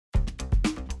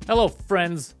Hello,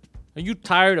 friends. Are you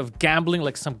tired of gambling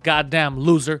like some goddamn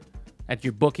loser at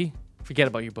your bookie? Forget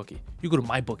about your bookie. You go to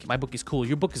my bookie. My bookie's cool.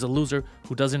 Your bookie's a loser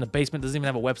who does it in a basement, doesn't even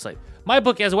have a website. My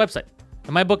bookie has a website.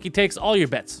 And my bookie takes all your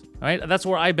bets. All right? That's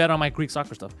where I bet on my Greek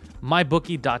soccer stuff.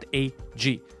 Mybookie.ag.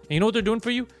 And you know what they're doing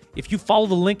for you? If you follow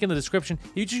the link in the description,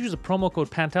 you just use the promo code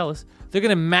Pantelis, they're going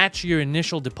to match your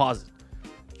initial deposit.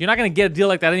 You're not going to get a deal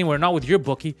like that anywhere, not with your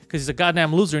bookie, because he's a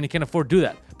goddamn loser and he can't afford to do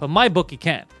that. But my bookie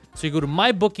can. So you go to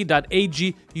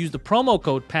mybookie.ag, use the promo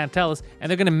code Pantelis, and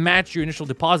they're going to match your initial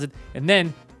deposit, and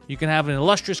then you can have an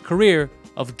illustrious career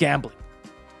of gambling.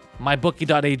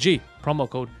 Mybookie.ag, promo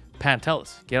code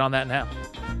Pantelis. Get on that now.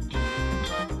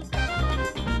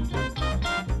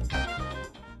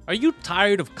 Are you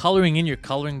tired of coloring in your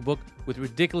coloring book with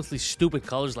ridiculously stupid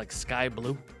colors like sky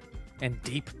blue and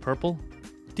deep purple?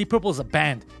 Deep purple is a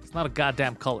band. It's not a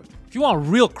goddamn color. If you want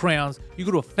real crayons, you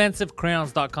go to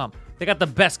offensivecrayons.com. They got the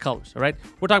best colors, all right?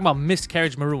 We're talking about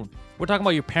miscarriage maroon. We're talking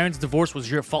about your parents' divorce was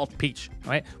your fault peach, all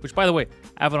right? Which, by the way,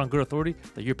 I have it on good authority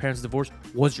that your parents' divorce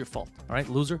was your fault, all right,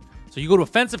 loser? So you go to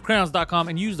offensivecrayons.com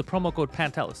and use the promo code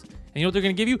Pantelis. And you know what they're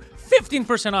going to give you?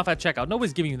 15% off at checkout.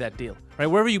 Nobody's giving you that deal, right?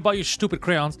 Wherever you buy your stupid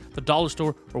crayons, the dollar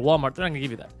store or Walmart, they're not going to give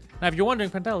you that. Now, if you're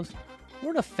wondering, Pantelis,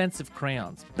 weren't offensive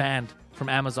crayons banned from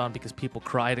Amazon because people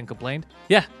cried and complained?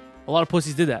 Yeah, a lot of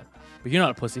pussies did that, but you're not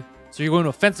a pussy. So you're going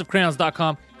to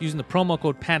offensivecrayons.com using the promo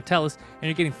code Pantelis, and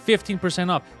you're getting 15%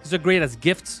 off. These are great as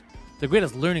gifts. They're great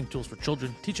as learning tools for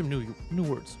children. Teach them new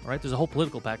words, all right? There's a whole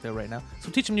political pack there right now.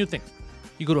 So teach them new things.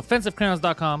 You go to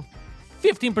offensivecrayons.com,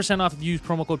 15% off if you use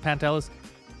promo code Pantelis.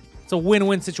 It's a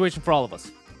win-win situation for all of us.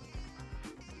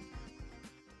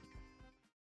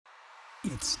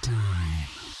 It's time.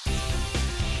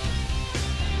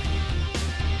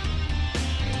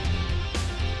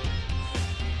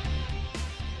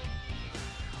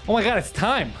 Oh my God, it's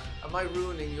time. Am I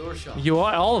ruining your shot? You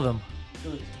are, all of them.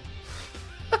 Good.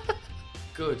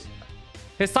 Good.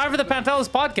 It's time for the Pantelis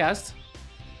Podcast,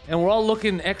 and we're all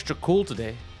looking extra cool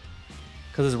today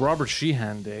because it's Robert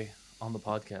Sheehan Day on the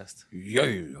podcast.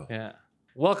 Yeah.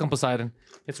 Welcome, Poseidon.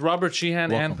 It's Robert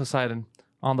Sheehan and Poseidon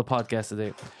on the podcast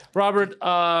today. Robert,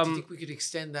 Do you think we could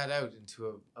extend that out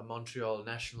into a Montreal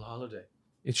national holiday?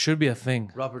 it should be a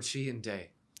thing. Robert Sheehan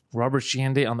Day. Robert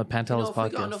Sheehan Day on the Pantelis You know, if we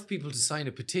got Podcast. enough people to sign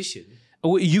a petition,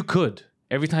 Oh, you could.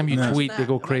 Every time you imagine tweet, they that.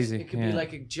 go Imagine crazy. It could be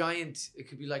like a giant. It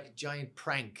could be like a giant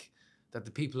prank that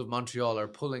the people of Montreal are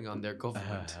pulling on their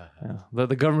government. Yeah.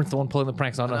 The government's the one pulling the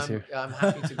pranks on And us here. I'm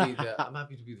happy to be the. I'm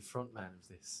happy to be the front man of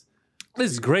this.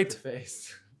 This is great.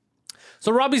 Face.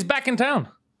 So Robbie's back in town.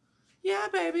 Yeah,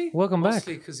 baby. Welcome back.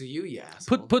 Mostly because of you, yeah.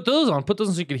 asshole. Put those on. Put those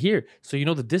on so you can hear. So you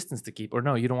know the distance to keep. Or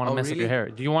no, you don't want to Oh, mess up your really? hair.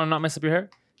 Do you want to not mess up your hair?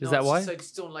 Is No, that it's why? just I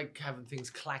just don't like having things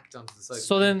clacked onto the side.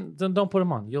 So of my then don't put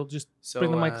them on. You'll just So,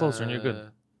 bring the mic closer and you're good.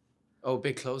 Oh, a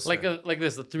bit closer. Like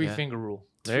this, the three finger rule.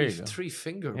 There you go. Three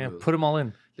finger Yeah, rule. put them all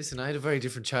in. Listen, I had a very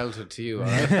different childhood to you. All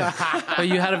right? But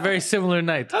you had a very similar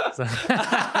night. So.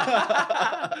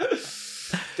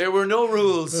 There were no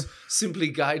rules,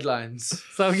 simply guidelines.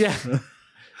 So, yeah.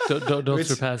 Don't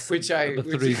surpass which the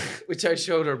three. which I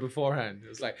showed her beforehand. It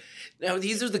was like, now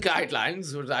these are the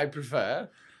guidelines, what I prefer.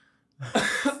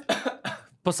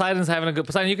 Poseidon's having a good...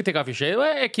 Poseidon, you can take off your shade.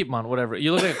 Well, keep them on, whatever.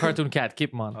 You look like a cartoon cat.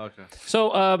 Keep them on. Okay.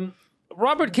 So,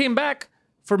 Robert came back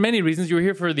for many reasons. You were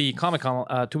here for the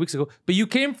Comic-Con 2 weeks ago. But you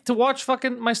came to watch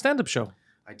fucking my stand-up show.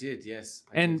 I did, yes.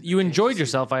 And you enjoyed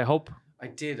yourself, I hope. I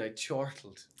did. I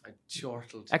chortled.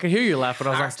 I could hear you laugh when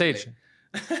I was on stage.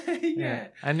 Yeah.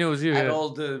 I knew it was you. At Yeah. all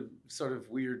the sort of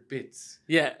weird bits.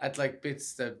 Yeah. At like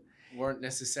bits that weren't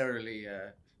necessarily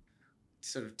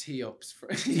sort of tee-ups. For,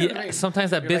 Yeah, sometimes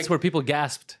that You're bits like- where people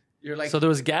gasped. You're like, So there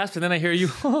was gasp, and then I hear you.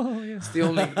 Oh, yeah. it's the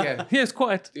only, yeah. Yeah, it's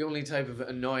quiet. The only type of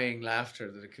annoying laughter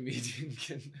that a comedian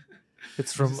can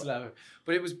It's from. just laugh.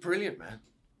 But it was brilliant, man.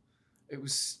 It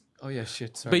was. Oh yeah,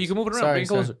 shit. Sorry. But you can move it around. Sorry, Bring it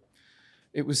closer. sorry.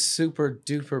 It was super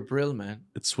duper brill, man.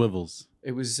 It swivels.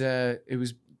 It was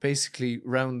basically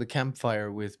round the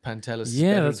campfire with Pantelis.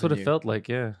 Yeah, better that's what than it you. felt like.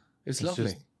 Yeah. It was It's lovely.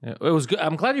 just- yeah, it was good.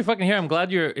 I'm glad you're fucking here. I'm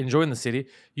glad you're enjoying the city.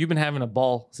 You've been having a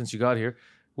ball since you got here.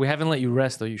 We haven't let you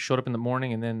rest though. You showed up in the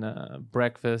morning and then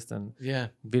breakfast and Yeah.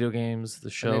 video games, the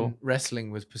And show, then wrestling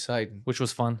with Poseidon. which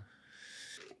was fun.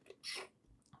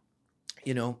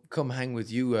 You know, come hang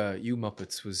with you, you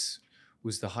Muppets was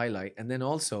the highlight. And then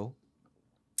also,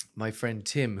 my friend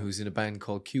Tim, who's in a band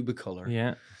called Cubicolor.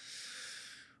 Yeah.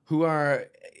 Who are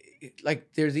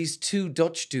like, they're these two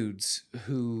Dutch dudes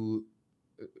who,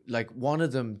 like, one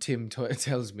of them, Tim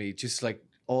tells me, just like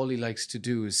all he likes to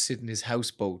do is sit in his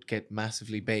houseboat, get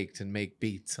massively baked, and make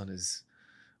beats on his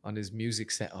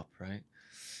music setup, right?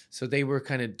 So they were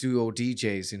kind of duo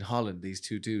DJs in Holland, these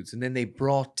two dudes. And then they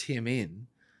brought Tim in.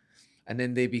 And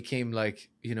then they became like,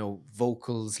 you know,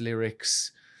 vocals,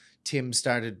 lyrics. Tim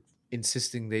started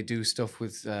insisting they do stuff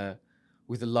with a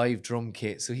live drum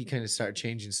kit. So he kind of started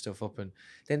changing stuff up. And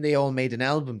then they all made an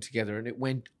album together and it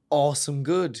went awesome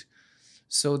good.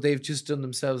 So they've just done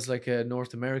themselves like a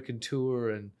North American tour.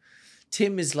 And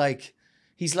Tim is like,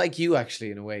 he's like you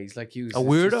actually in a way. He's like you. A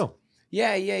weirdo.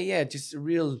 Yeah. Just a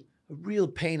real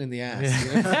pain in the ass.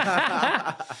 You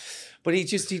know? But he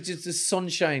just the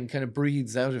sunshine kind of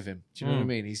breathes out of him. Do you know what I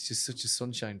mean? He's just such a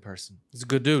sunshine person. He's a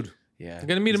good dude. Yeah. I'm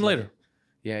gonna meet him later.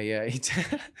 Yeah. He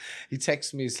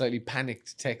texted me a slightly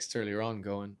panicked text earlier on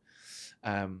going,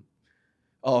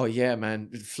 oh yeah, man,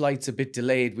 the flight's a bit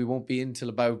delayed. We won't be in till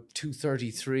about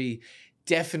 2:33.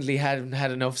 Definitely haven't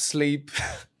had enough sleep.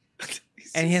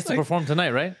 And he has to perform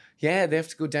tonight, right? Yeah, they have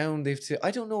to go down. They have to.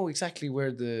 I don't know exactly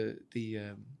where the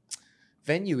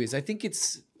venue is. I think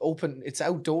it's open. It's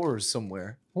outdoors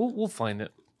somewhere. We'll find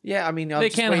it. Yeah, I mean, they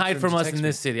can't hide from us in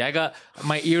this city. I got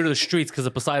my ear to the streets because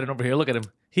of Poseidon over here. Look at him.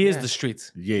 He is the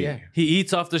streets. Yeah. He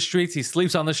eats off the streets. He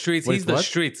sleeps on the streets. Wait, He's the what?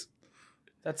 streets.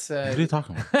 That's What are you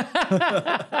talking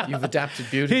about? you've adapted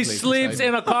beautifully. He sleeps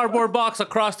in a cardboard box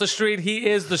across the street. He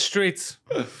is the streets.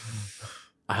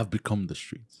 I have become the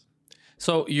streets.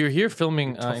 So you're here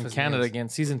filming Tough in as Canada nails. again,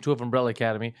 season 2 of Umbrella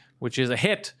Academy, which is a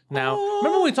hit now.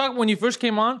 Remember when you first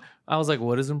came on? I was like,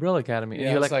 "What is Umbrella Academy?" And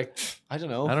Yeah, you're I was like, I don't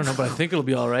know. "I don't know, but I think it'll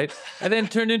be all right." And then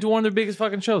turned into one of their biggest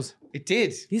fucking shows. It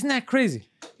did. Isn't that crazy?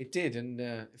 It did. And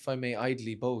if I may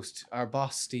idly boast, our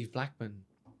boss, Steve Blackman,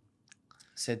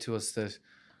 said to us that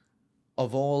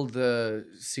of all the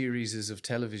series of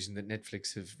television that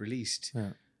Netflix have released,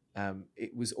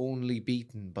 it was only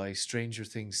beaten by Stranger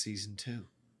Things season 2.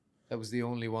 That was the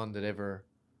only one that ever...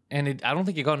 And I don't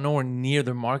think it got nowhere near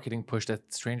the marketing push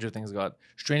that Stranger Things got.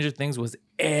 Stranger Things was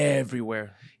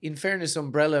everywhere. In fairness,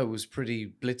 Umbrella was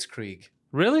pretty blitzkrieg,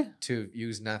 Really? to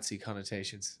use Nazi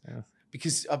connotations. Yeah.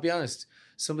 Because I'll be honest,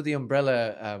 some of the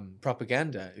Umbrella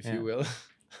propaganda, if you will,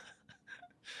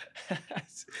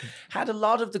 had a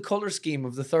lot of the color scheme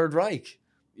of the Third Reich.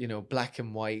 You know, black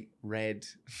and white, red.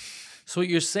 So what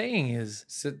you're saying is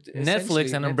So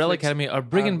Netflix and Umbrella Academy are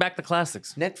bringing back the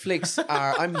classics. Netflix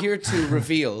are, I'm here to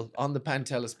reveal on the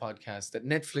Pantelis Podcast that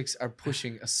Netflix are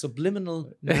pushing a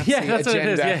subliminal Nazi That's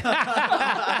agenda.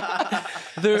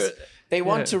 what it is. They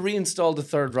want to reinstall the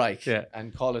Third Reich Yeah.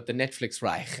 and call it the Netflix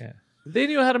Reich. Yeah. They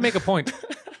knew how to make a point.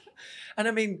 And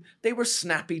I mean, they were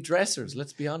snappy dressers,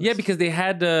 let's be honest. Yeah, because they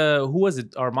had, who was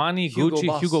it? Armani, Hugo Gucci,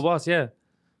 Boss. Hugo Boss, yeah.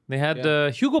 They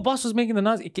had, Hugo Boss was making the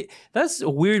Nazi. That's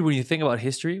weird when you think about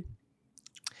history.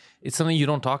 It's something you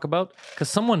don't talk about because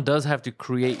someone does have to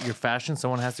create your fashion.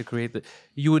 Someone has to create the,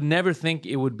 you would never think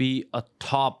it would be a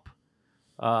top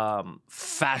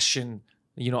fashion,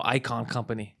 icon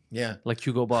company. Yeah. Like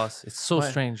Hugo Boss. It's so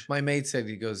strange. My mate said,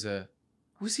 he goes,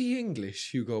 was he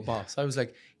English, Hugo Boss? I was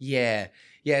like, yeah,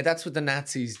 that's what the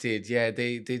Nazis did. Yeah,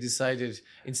 they decided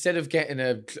instead of getting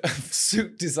a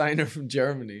suit designer from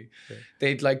Germany,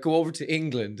 they'd like go over to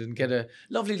England and get a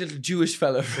lovely little Jewish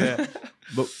fella. Yeah.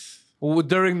 But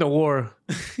during the war.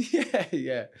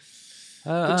 yeah.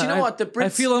 But you know what? The Brits, I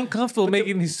feel uncomfortable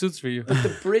making these suits for you. But the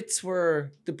Brits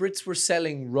were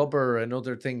selling rubber and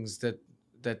other things that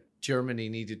Germany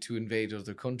needed to invade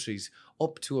other countries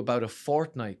up to about a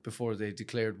fortnight before they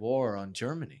declared war on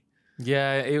Germany.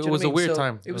 Yeah, it was a weird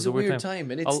time. It was a weird time,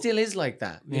 and it still is like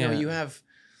that. You know,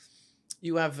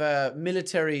 you have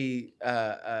military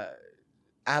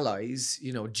allies,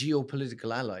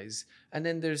 geopolitical allies, and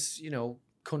then there's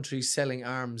countries selling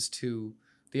arms to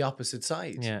the opposite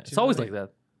side. Yeah, it's always like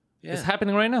that. Yeah. It's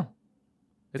happening right now.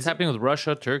 It's happening with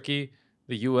Russia, Turkey,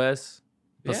 the U.S.,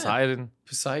 Poseidon.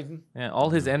 Poseidon. Yeah,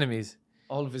 all his enemies.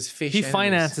 All of his fish He enemies.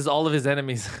 finances all of his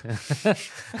enemies.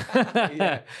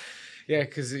 Yeah,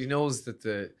 because he knows that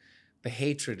the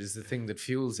hatred is the thing that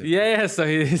fuels him. Yeah, so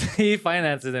he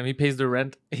finances them. He pays the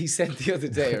rent. He said the other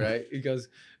day, right? He goes,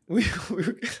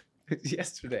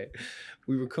 yesterday,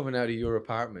 we were coming out of your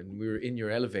apartment and we were in your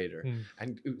elevator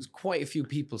and it was quite a few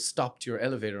people stopped your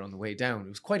elevator on the way down. It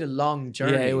was quite a long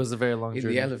journey. Yeah, it was a very long journey.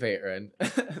 In the elevator, and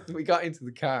we got into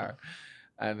the car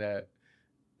and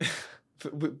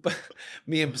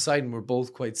me and Poseidon were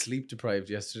both quite sleep deprived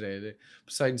yesterday.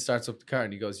 Poseidon starts up the car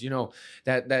and he goes,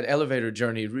 that elevator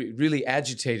journey really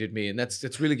agitated me, and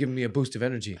that's really giving me a boost of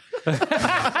energy.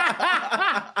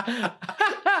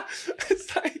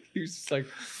 It's like he was just like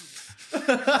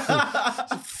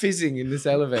fizzing in this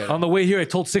elevator. On the way here, I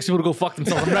told 6 people to go fuck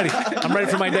themselves. I'm ready. I'm ready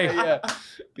for my day.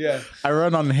 Yeah. I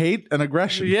run on hate and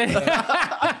aggression.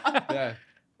 Yeah. Yeah.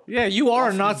 Yeah, you are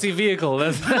a Nazi vehicle.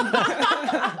 That's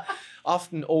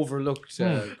often overlooked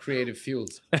creative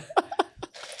fuels.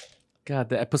 God,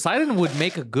 Poseidon would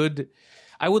make a good.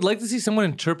 I would like to see someone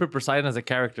interpret Poseidon as a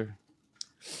character.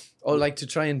 Oh, like to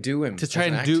try and do him. To try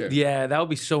as an and do, actor. yeah, that would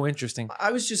be so interesting.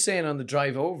 I was just saying on the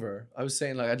drive over, I was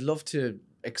saying like I'd love to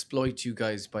exploit you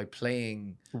guys by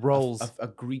playing Roles. a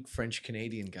Greek French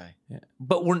Canadian guy. Yeah.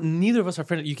 But neither of us are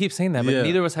French. You keep saying that, but Yeah.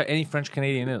 neither of us have any French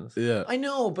Canadian in us. Yeah. I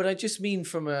know, but I just mean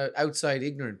from a outside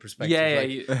ignorant perspective. Yeah,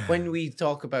 like, yeah, when we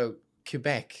talk about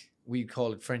Quebec, we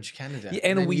call it French Canada. Yeah,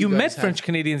 and then you guys met have- French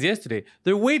Canadians yesterday.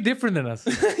 They're way different than us.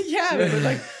 Yeah, but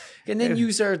like, and then you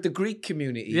are the Greek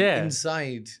community Yeah.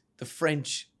 inside the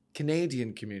French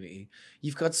Canadian community.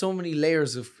 You've got so many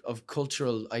layers of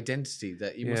cultural identity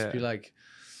that you must Yeah. be like,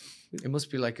 it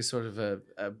must be like a sort of a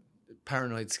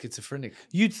paranoid schizophrenic.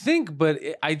 You'd think, but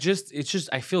it's just,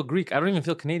 I feel Greek. I don't even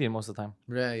feel Canadian most of the time.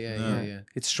 Yeah.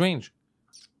 It's strange.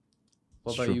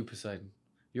 What It's about true. you, Poseidon?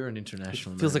 You're an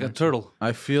international. Feels man, like a aren't you? turtle.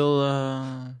 I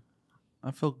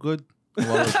feel good a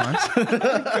lot of the times.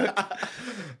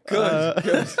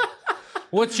 Good.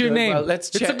 What's your Good. name? Well, let's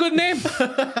It's a check. good name.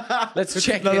 Let's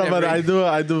check No, in but I do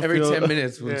every feel 10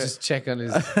 minutes. We'll Yeah. just check on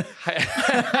his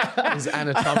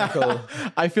anatomical.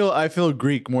 I feel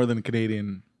Greek more than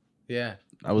Canadian. Yeah.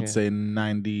 I would Yeah. say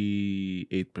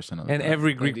 98% of the And time.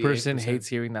 every Greek person 98%. hates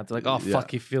hearing that. They're like, oh, Yeah. fuck,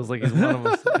 he feels like he's one of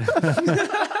us.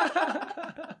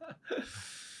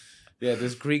 Yeah,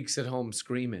 there's Greeks at home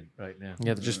screaming right now.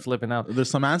 Yeah, they're just flipping out. There's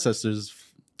some ancestors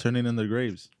turning in their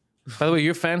graves. By the way,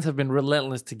 your fans have been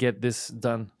relentless to get this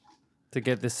done, to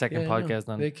get this second Yeah, I know. podcast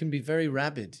done. They can be very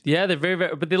rabid, Yeah, they're very,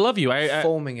 very, but they love you. I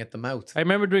foaming at the mouth.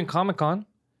 remember during Comic-Con,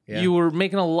 Yeah. you were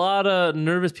making a lot of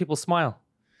nervous people smile.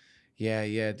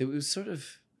 Yeah. There was sort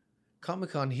of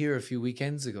Comic-Con here a few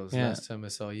weekends ago. Was the Yeah. last time I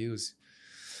saw you.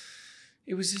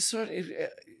 It was just sort of,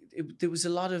 there was a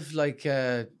lot of like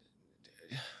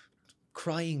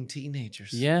crying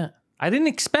teenagers. Yeah. I didn't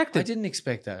expect I it. didn't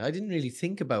expect that. I didn't really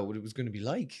think about what it was going to be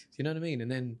like. You know what I mean?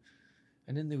 And then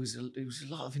there was a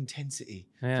lot of intensity.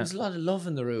 There Yeah. was a lot of love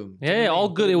in the room. Do Yeah, you know yeah, what I all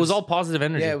mean? good. But It was all positive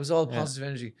energy. Yeah, it was all Yeah. positive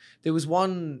energy. There was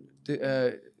one,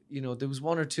 there was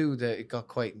one or two that it got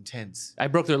quite intense. I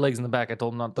broke their legs in the back. I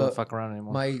told them not to But fuck around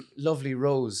anymore. My lovely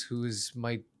Rose, who is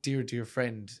my dear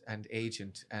friend and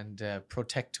agent and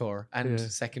protector and Yeah.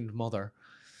 second mother,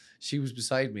 she was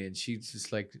beside me and she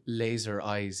just like laser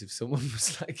eyes if someone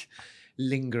was like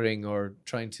lingering or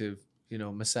trying to,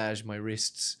 massage my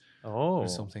wrists oh. or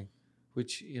something,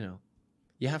 which, you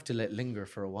have to let linger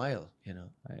for a while,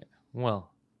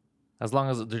 Well, as long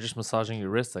as they're just massaging your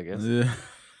wrists, I guess. Yeah.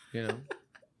 you know.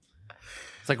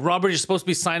 It's like, Robert, you're supposed to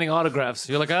be signing autographs.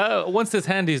 You're like, once this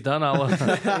handy's done, I'll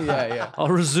yeah. I'll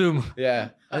resume. Yeah.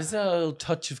 I just had a little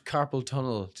touch of carpal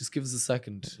tunnel. Just give us a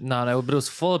second. No, but it was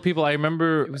full of people. I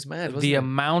remember It was mad, wasn't the it?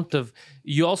 amount of.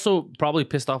 You also probably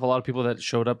pissed off a lot of people that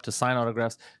showed up to sign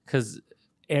autographs because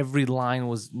every line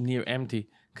was near empty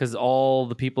because all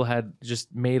the people had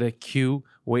just made a queue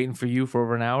waiting for you for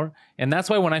over an hour. And that's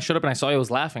why when I showed up and I saw you, I was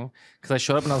laughing because I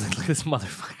showed up and I was like, look at this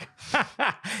motherfucker.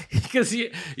 Because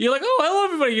you're like, oh, hello,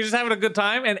 everybody. You're just having a good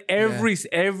time. And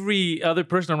every other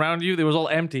person around you, they was all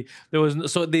empty.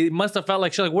 So they must have felt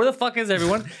like, shit, like, where the fuck is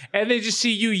everyone? And they just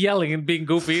see you yelling and being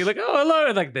goofy. You're like, oh, hello.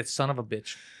 And like, that son of a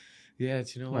bitch. Yeah,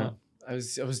 do you know Wow. what? I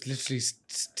was literally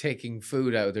taking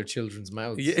food out of their children's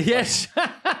mouths. Yes.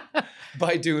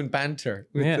 By doing banter.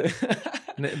 With Yeah.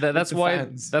 That's the why.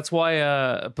 fans. That's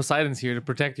why Poseidon's here to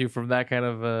protect you from that kind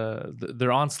of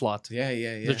their onslaught. yeah.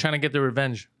 They're trying to get their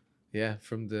revenge. Yeah,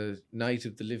 from the night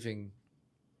of the living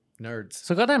nerds.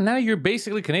 So goddamn, now you're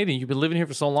basically Canadian. You've been living here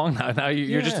for so long now. Now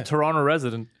you're just a Yeah. Toronto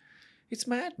resident. It's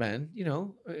mad, man.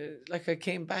 Like I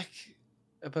came back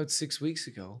about 6 weeks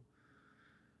ago,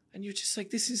 and you're just like,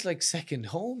 this is like second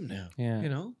home now. Yeah. You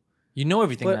know. You know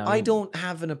everything But now. I don't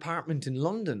have an apartment in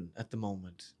London at the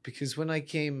moment because when I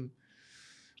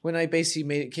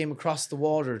basically came across the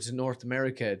water to North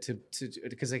America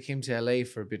because I came to LA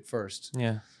for a bit first.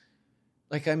 Yeah.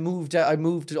 Like I moved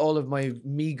all of my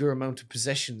meager amount of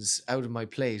possessions out of my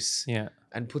place Yeah.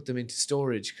 and put them into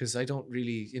storage because I don't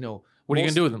really, What are you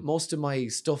gonna do with them? Most of my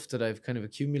stuff that I've kind of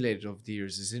accumulated over the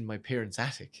years is in my parents'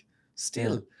 attic.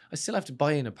 Still, I still have to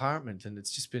buy an apartment, and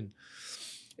it's just been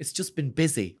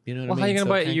busy. You know what Well, I how mean? you gonna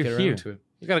So I buy it? can't You're get around here. to it.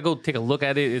 You gotta go take a look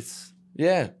at it. It's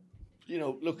Yeah,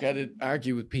 look at it,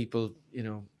 argue with people.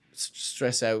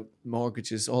 Stress out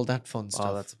mortgages, all that fun stuff.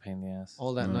 oh, that's a pain in the ass.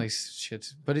 all that nice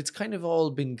shit. But it's kind of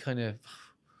all been kind of.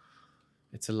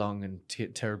 It's a long and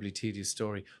terribly tedious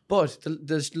story. But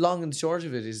the long and short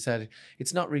of it is that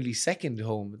it's not really second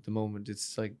home at the moment.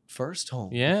 It's like first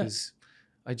home. Yeah. Because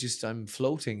I'm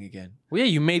floating again. Well, yeah,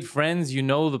 you made friends. You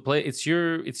know the place. It's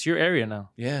your area now.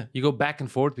 Yeah. You go back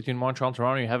and forth between Montreal and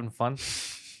Toronto. You're having fun.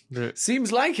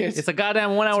 Seems like it. It's a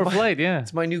goddamn 1 hour flight. Yeah.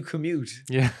 It's my new commute.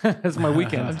 Yeah. It's my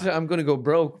weekend. I'm going to go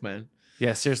broke, man.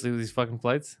 Yeah, seriously, with these fucking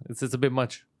flights. It's a bit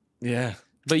much. Yeah.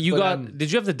 But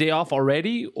did you have the day off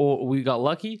already, or we got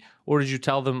lucky, or did you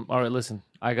tell them, all right, listen,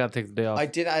 I got to take the day off? I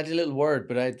had a little word,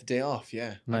 but I had the day off,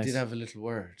 yeah. Nice. I did have a little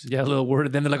word. Yeah, a little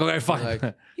word. Then they're like, okay, fine.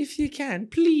 Like, if you can,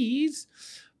 please.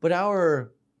 But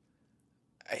our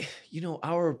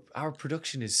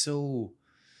production is so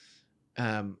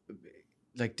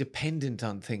like dependent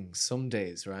on things some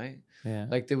days, right? Yeah.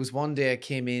 Like there was one day I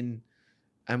came in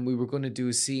and we were going to do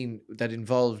a scene that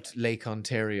involved Lake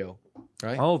Ontario,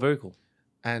 right? Oh, very cool.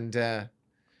 And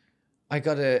I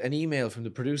got an email from the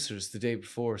producers the day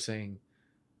before saying,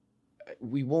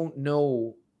 we won't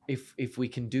know if we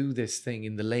can do this thing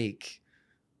in the lake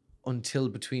until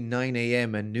between 9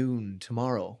 a.m. and noon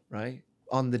tomorrow, right?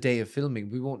 On the day of filming.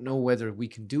 We won't know whether we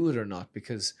can do it or not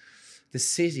because the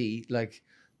city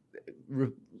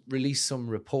released some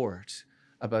report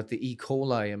about the E.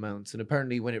 coli amounts. And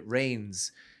apparently when it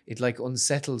rains, it like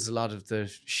unsettles a lot of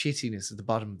the shittiness at the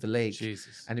bottom of the lake.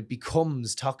 Jesus. And it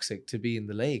becomes toxic to be in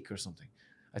the lake or something.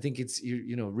 I think it's,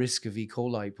 risk of E.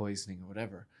 coli poisoning or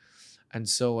whatever. And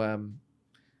so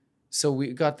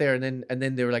we got there and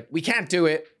then they were like, we can't do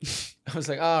it. I was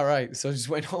like, all right. So I just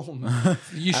went home.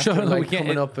 You After, showed like we can't.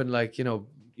 coming up and like,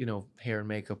 hair and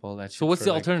makeup, all that shit. So what's for,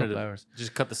 the like, a couple alternative? hours.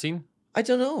 Just cut the scene? I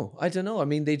don't know. I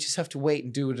mean, they just have to wait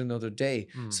and do it another day.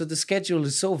 So the schedule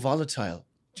is so volatile.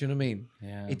 Do you know what I mean?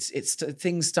 Yeah. It's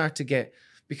things start to get,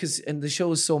 and the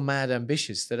show is so mad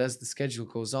ambitious that as the schedule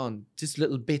goes on, just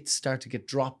little bits start to get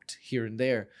dropped here and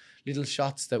there, little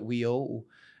shots that we owe.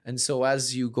 And so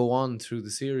as you go on through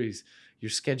the series, your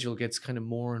schedule gets kind of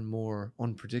more and more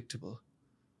unpredictable,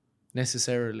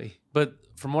 necessarily. But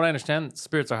from what I understand,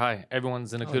 spirits are high.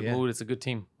 Everyone's in a good yeah. mood. It's a good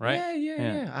team, right?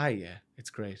 Yeah. Yeah. It's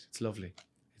great. It's lovely.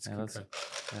 It's Yeah, good.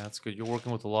 that's good. You're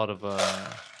working with a lot of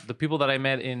the people that I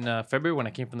met in February when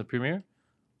I came from the premiere.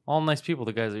 All nice people,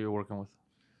 the guys that you're working with.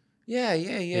 Yeah.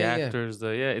 The actors,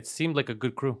 it seemed like a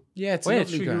good crew. Yeah, it's Oh, a yeah,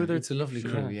 lovely true, you were crew. there It's a lovely too.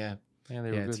 crew, yeah. Yeah,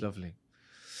 they were It's good. lovely.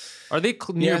 Are they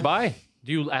nearby?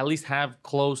 Do you at least have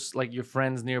close, like your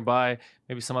friends nearby,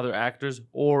 maybe some other actors,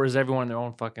 or is everyone in their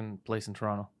own fucking place in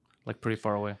Toronto, like pretty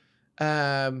far away?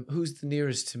 Who's the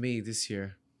nearest to me this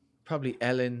year? Probably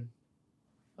Ellen.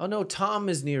 Oh no, Tom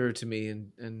is nearer to me,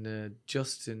 and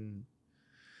Justin.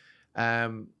 Yeah,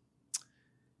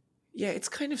 it's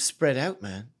kind of spread out,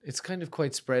 man. It's kind of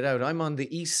quite spread out. I'm on the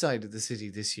east side of the city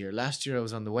this year. Last year I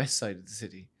was on the west side of the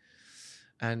city,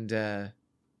 and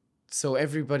so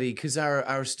everybody, because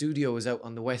our studio is out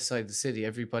on the west side of the city.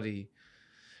 Everybody,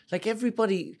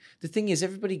 the thing is,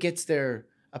 everybody gets their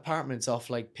apartments off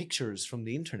like pictures from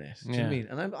the internet. Do you know what I mean?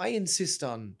 And I insist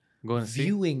on Go and see.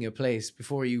 viewing a place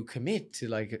before you commit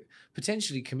to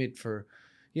potentially commit for,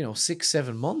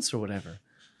 6-7 months or whatever.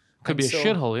 Could be a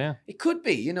shithole, yeah. It could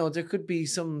be, there could be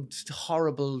some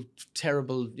horrible,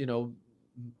 terrible,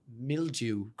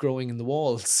 mildew growing in the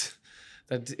walls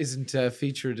that isn't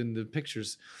featured in the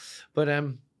pictures. But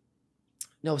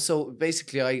no, so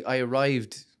basically I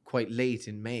arrived quite late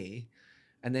in May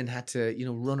and then had to,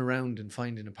 run around and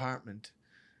find an apartment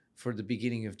for the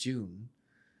beginning of June.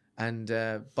 And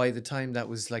by the time that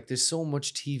was there's so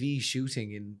much TV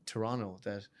shooting in Toronto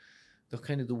that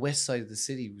the west side of the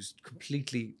city was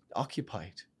completely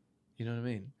occupied. You know what I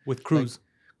mean? With crews.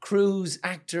 Crews,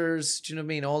 actors, do you know what I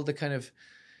mean? All the kind of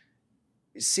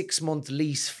 6-month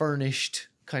lease furnished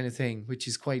kind of thing, which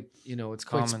is quite, it's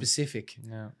quite Common. specific.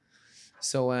 Yeah.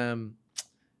 So, I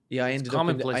ended up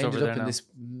commonplace over there in now. this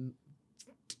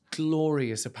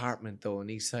glorious apartment though on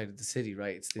the east side of the city,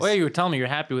 right? It's this, Oh yeah, you were telling me you're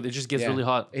happy with it. It just gets really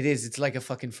hot. It is. It's like a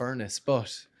fucking furnace,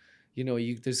 but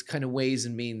there's kind of ways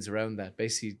and means around that.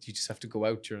 Basically, you just have to go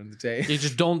out during the day. You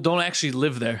just don't actually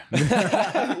live there.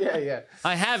 Yeah.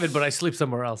 I have it, but I sleep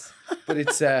somewhere else. But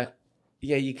it's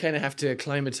you kind of have to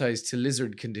acclimatize to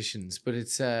lizard conditions. But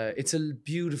it's a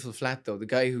beautiful flat though. The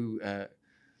guy who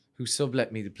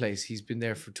sublet me the place, he's been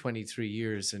there for 23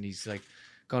 years, and he's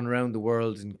gone around the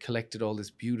world and collected all this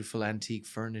beautiful antique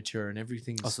furniture, and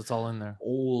everything's Oh, so it's all in there.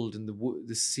 old, and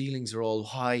the ceilings are all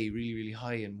high, really, really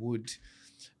high in wood,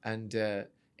 and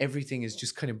everything is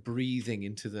just kind of breathing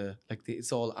into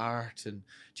it's all art, and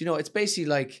it's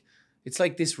basically it's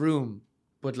like this room,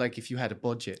 but if you had a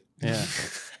budget. Yeah.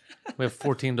 We have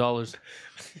 $14.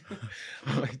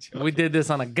 We did this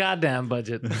on a goddamn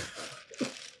budget.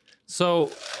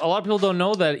 So a lot of people don't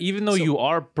know that even though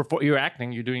you're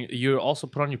acting, you're also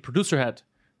put on your producer hat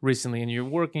recently, and you're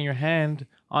working your hand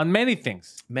on many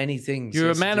things. Many things. You're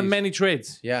yes, a man of indeed. many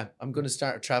trades. Yeah, I'm going to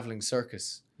start a traveling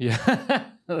circus Yeah,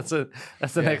 that's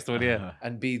the next one. Yeah,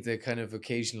 and be the kind of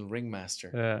occasional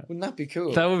ringmaster. yeah. Wouldn't that be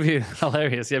cool? That would be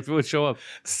hilarious. Yeah, people would show up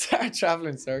Start a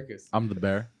traveling circus. I'm the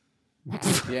bear.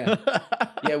 Yeah,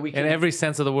 yeah. We in can every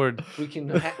sense of the word. we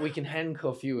can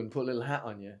handcuff you and put a little hat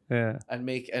on you Yeah, and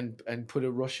make and put a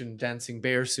Russian dancing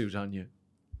bear suit on you.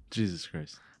 Jesus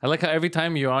Christ. I like how every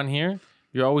time you're on here,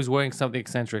 you're always wearing something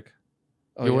eccentric.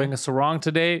 Oh, You're yeah? wearing a sarong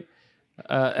today,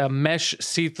 a mesh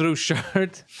see-through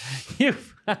shirt. You.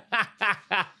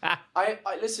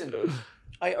 I listen.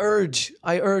 I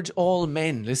urge all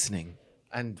men listening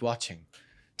and watching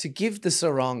to give the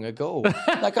sarong a go.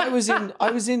 Like I was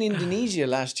in Indonesia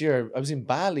last year. I was in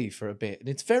Bali for a bit, and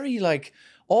it's very like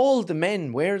all the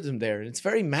men wear them there, and it's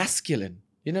very masculine.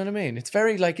 You know what I mean? It's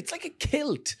very like it's like a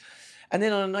kilt. And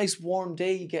then on a nice warm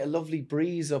day, you get a lovely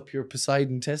breeze up your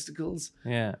Poseidon testicles.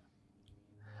 Yeah.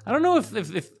 I don't know if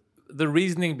the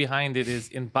reasoning behind it is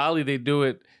in Bali they do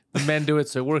it, the men do it,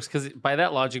 so it works. Because by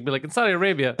that logic, be like in Saudi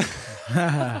Arabia,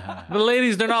 the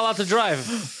ladies they're not allowed to drive.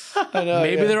 I know,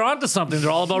 Maybe yeah. they're onto something.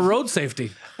 They're all about road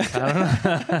safety.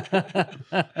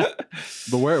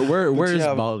 But where is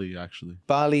yeah, Bali actually?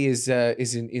 Bali is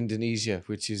in Indonesia,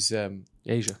 which is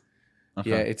Asia. Okay.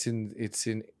 yeah,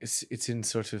 it's in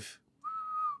sort of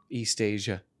East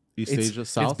Asia. East it's- Asia,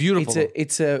 South. It's beautiful.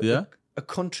 It's a Yeah. a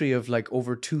country of like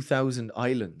over 2,000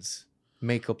 islands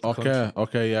make up the country. Okay.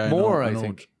 Okay. Yeah. More, I I know.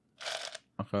 think.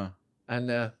 Okay.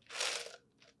 And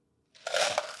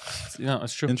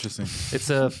It's true. Interesting. It's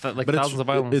like But thousands of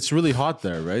islands. it's really hot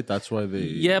there, right? That's why they.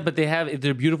 Yeah, but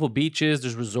they're beautiful beaches.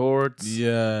 There's resorts.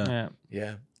 Yeah. Yeah.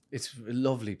 yeah, it's a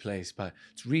lovely place, but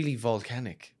it's really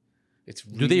volcanic. It's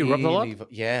Do they erupt a lot?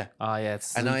 Yeah, Ah, yeah.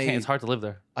 It's And it's hard to live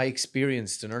there. I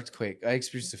experienced an earthquake. I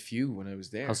experienced a few when I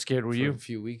was there. How scared were for you? A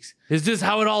few weeks. Is this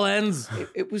how it all ends?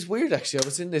 It was weird actually.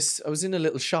 I was in a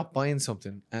little shop buying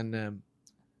something, and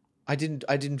I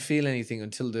didn't feel anything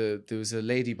until there was a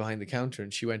lady behind the counter,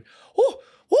 and she went, oh,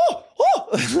 oh, oh,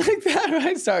 like that,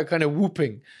 right? Started kind of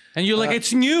whooping. And you're like,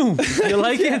 it's new. You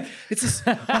like it? It's just,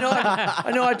 I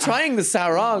know. I'm trying the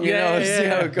sarong, you know, to see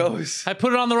how it goes. I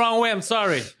put it on the wrong way. I'm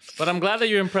sorry, but I'm glad that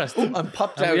you're impressed. I'm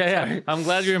popped out. Yeah. I'm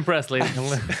glad you're impressed, lady.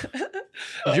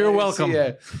 You're welcome.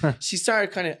 She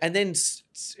started kind of, and then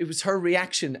it was her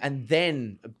reaction, and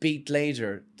then a beat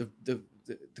later,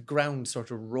 the ground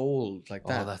sort of rolled like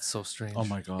that. Oh, that's so strange. Oh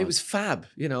my god. It was fab,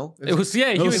 you know. It was yeah.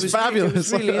 It was fabulous. It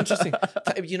was really interesting,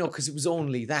 you know, because it was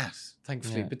only that,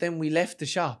 thankfully. Yeah. But then we left the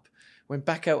shop, went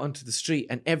back out onto the street,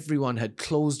 and everyone had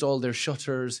closed all their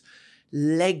shutters,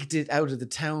 legged it out of the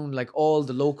town, like all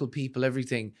the local people,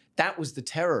 everything. That was the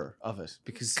terror of it,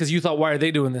 because you thought, why are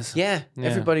they doing this? yeah, Yeah.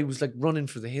 everybody was like running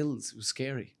for the hills. It was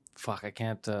scary. Fuck, I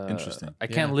can't. Interesting. I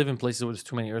can't Yeah. live in places where there's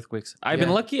too many earthquakes. I've been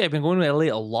Yeah. lucky. I've been going to LA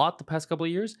a lot the past couple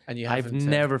of years. And you I've haven't,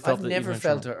 never felt I've it never even in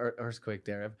felt Toronto. an earthquake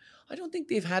there. I don't think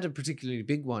they've had a particularly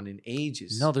big one in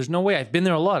ages. No, there's no way. I've been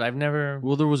there a lot. I've never.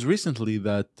 Well, there was recently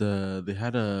that they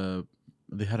had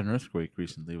an earthquake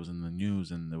recently. It was in the news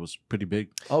and it was pretty big.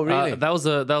 Oh, really? That was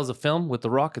a film with The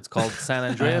Rock. It's called San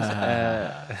Andreas.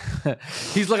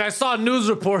 He's like, I saw a news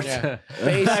report. yeah.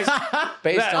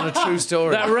 Based on a true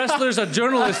story. That wrestler's a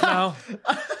journalist now.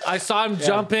 I saw him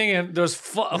jumping and there's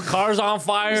cars on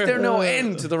fire. Is there no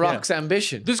end to The Rock's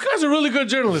ambition? This guy's a really good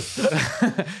journalist.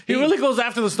 he really goes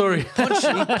after the story. He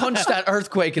punched that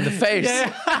earthquake in the face.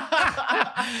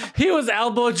 He was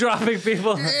elbow dropping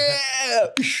people.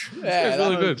 Yeah,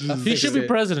 Really good. He should be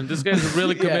president. This guy's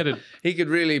really committed. He could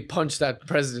really punch that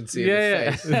presidency in the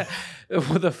Yeah, face. yeah.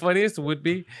 Well, the funniest would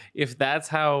be if that's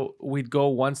how we'd go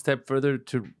one step further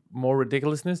to more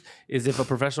ridiculousness is if a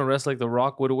professional wrestler like The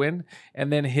Rock would win,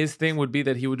 and then his thing would be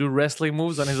that he would do wrestling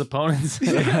moves on his opponents.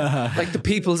 Like the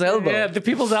people's elbow. Yeah, the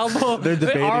people's elbow, the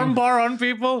debating. arm bar on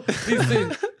people. These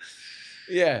things.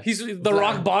 Yeah. He's the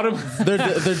rock bottom.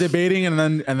 They're debating and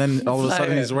then all of a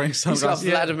sudden he's wearing He's got sunglasses.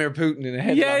 Vladimir Putin in a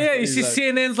headlock. Yeah, yeah. You He's see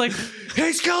like, CNN's like,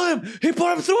 he's killing him. He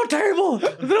put him through a table.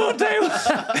 Through a table.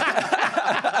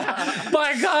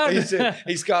 My God.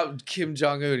 he's got Kim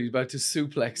Jong Un. He's about to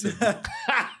suplex him.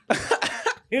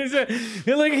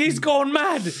 He's going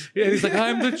mad. Yeah, he's like,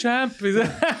 I'm the champ.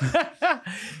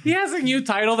 He has a new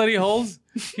title that he holds.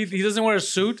 He doesn't wear a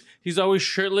suit. He's always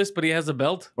shirtless, but he has a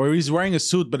belt. Or he's wearing a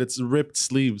suit, but it's ripped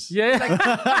sleeves. Yeah,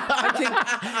 I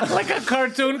think like a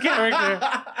cartoon character.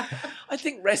 I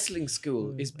think wrestling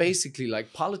school is basically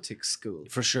like politics school.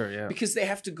 For sure, yeah. Because they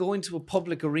have to go into a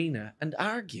public arena and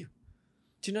argue.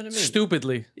 Do you know what I mean?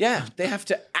 Stupidly. Yeah, they have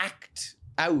to act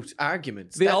out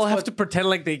arguments. They all have to pretend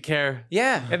like they care.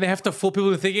 Yeah. And they have to fool people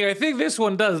into thinking, I think this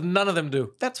one does. None of them do.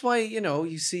 That's why,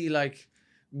 you see like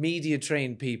media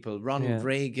trained people, Ronald Yeah.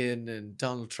 Reagan and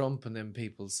Donald Trump and them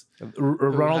peoples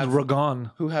Ronald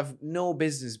Reagan. who have no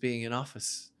business being in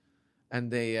office. And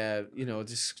they,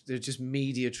 they're just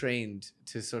media trained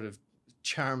to sort of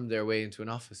charm their way into an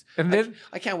office. And then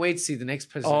I can't wait to see the next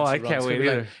president. I can't wait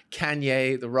either.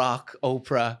 Kanye, The Rock,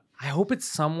 Oprah. I hope it's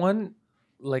someone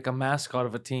like a mascot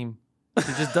of a team.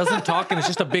 He just doesn't talk and it's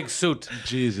just a big suit.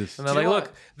 Jesus. And they're like,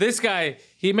 look, this guy,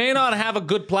 he may not have a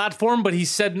good platform, but he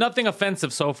said nothing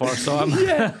offensive so far. So I'm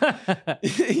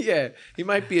Yeah, he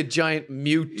might be a giant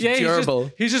mute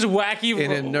gerbil. He's just wacky,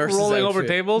 in a nurse's rolling over outfit.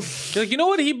 tables. You're like, you know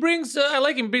what? He brings, I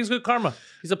like him. He brings good karma.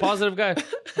 He's a positive guy.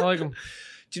 I like him.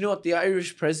 Do you know what? The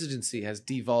Irish presidency has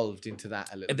devolved into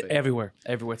that a little bit. Everywhere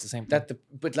it's the same thing.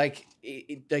 But like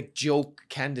joke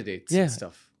candidates Yeah. and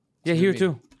stuff. Yeah, Do you here know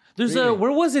what I mean? too. There's Really?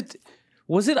 where was it?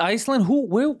 Was it Iceland?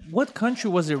 What country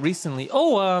was it recently?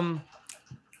 Oh,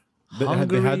 They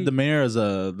Hungary had the mayor was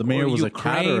a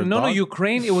cat or a No, dog?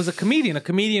 Ukraine. It was a comedian. A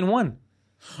comedian won.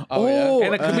 Oh, yeah.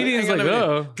 And a comedian's Hang on like, a minute.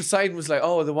 oh. Poseidon was like,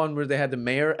 the one where they had the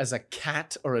mayor as a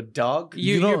cat or a dog.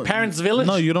 Your parents' village?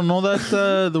 No, you don't know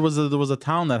that there was a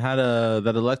town that had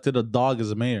that elected a dog as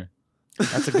a mayor.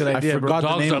 That's a good idea. forgot the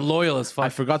Dogs name. are loyal as fuck. I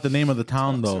forgot the name of the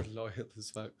town though. Dogs are loyal as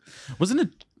fuck. Wasn't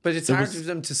it? But it's hard for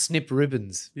them to snip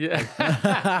ribbons. Yeah.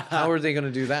 How are they going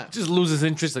to do that? Just loses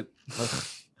interest. Like,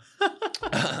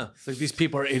 it's like these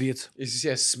people are idiots. It's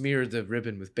just smear the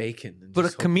ribbon with bacon. And But a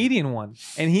just hope- comedian won.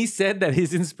 And he said that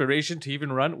his inspiration to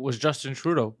even run was Justin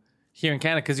Trudeau here in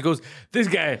Canada. Because he goes, this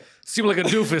guy seemed like a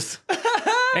doofus.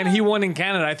 And he won in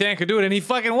Canada. I think I could do it. And he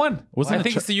fucking won. Wasn't I it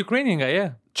think it's the Ukrainian guy,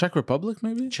 yeah. Czech Republic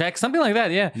maybe? Czech, something like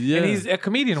that, yeah. Yeah. And he's a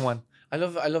comedian one. I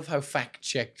love how fact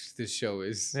checked this show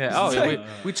is. Yeah. Oh, yeah,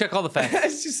 we check all the facts.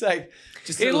 It's just like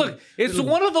Hey, look, it's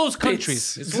one of those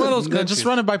countries. It's one of those countries. Just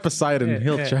run it by Poseidon.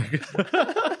 He'll check.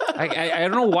 I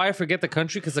don't know why I forget the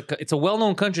country because it's a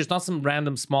well-known country. It's not some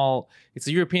random small. It's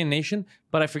a European nation,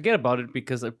 but I forget about it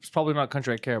because it's probably not a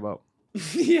country I care about.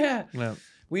 yeah. Yeah.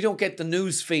 We don't get the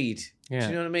news feed. Yeah. Do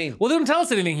you know what I mean? Well, they don't tell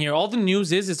us anything here. All the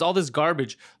news is it's all this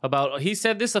garbage about he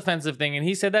said this offensive thing and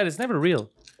he said that. It's never real.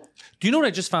 Do you know what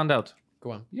I just found out?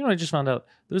 Go on. You know what I just found out?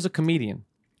 There's a comedian.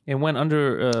 It went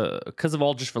under because of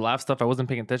all just for laugh stuff. I wasn't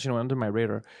paying attention. It went under my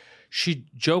radar. She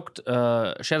joked.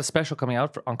 She had a special coming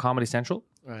out on Comedy Central,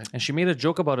 Right. and she made a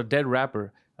joke about a dead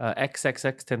rapper,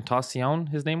 XXX Tentacion.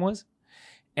 His name was,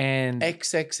 and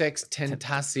XXX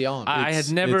Tentacion. I had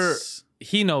never. it's-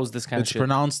 He knows this kind of It's shit.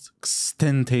 pronounced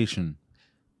stentation.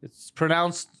 It's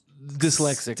pronounced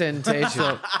dyslexic.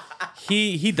 Temptation.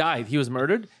 He died. He was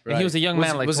murdered, and he was a young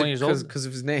man, like 20 years old. Because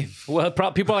of his name. Well,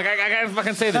 people are like, I gotta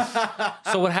fucking say this.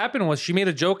 So what happened was she made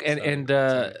a joke and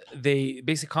they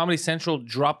basically Comedy Central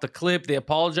dropped the clip. They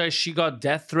apologized. She got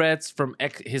death threats from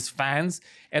his fans.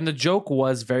 And the joke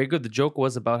was very good. The joke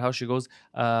was about how she goes,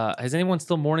 has anyone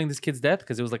still mourning this kid's death?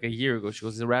 Because it was like a year ago. She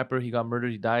goes, he's a rapper. He got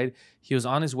murdered. He died. He was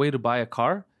on his way to buy a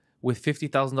car with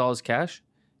 $50,000 cash.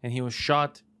 And he was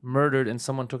shot, murdered, and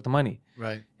someone took the money.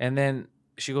 Right. And then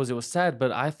she goes, it was sad,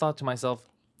 but I thought to myself,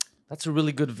 that's a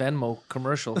really good Venmo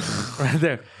commercial right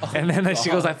there. And then she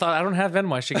goes, I thought, I don't have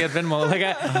Venmo. I should get Venmo.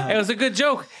 It was a good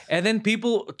joke. And then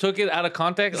people took it out of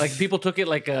context. Like people took it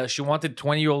like she wanted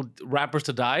 20-year-old rappers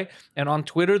to die. And on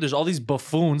Twitter, there's all these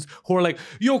buffoons who are like,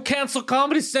 yo, cancel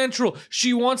Comedy Central.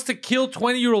 She wants to kill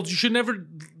 20-year-olds. You should never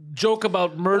joke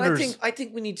about But murders. I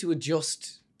think we need to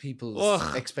adjust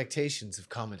people's expectations of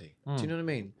comedy. Do you know what I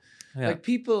mean? Yeah. Like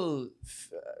people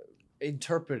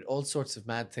interpret all sorts of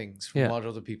mad things from what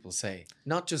other people say,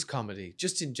 not just comedy,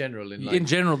 just in general. In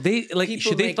general, they like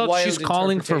people they make thought she's wild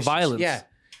calling for interpretations. violence. Yeah,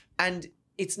 and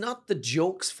it's not the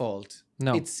joke's fault.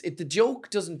 No. the joke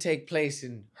doesn't take place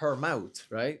in her mouth,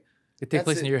 right? It takes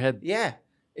place in your head. Yeah,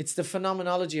 it's the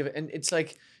phenomenology of it, and it's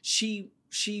like she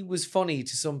was funny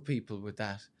to some people with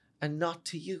that, and not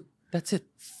to you. That's it.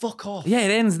 Fuck off. Yeah,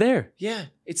 it ends there. Yeah,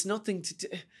 it's nothing to do.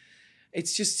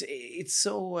 It's just, it's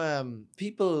so,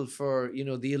 people for,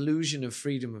 the illusion of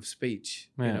freedom of speech,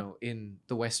 in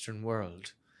the Western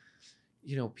world,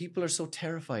 people are so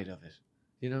terrified of it.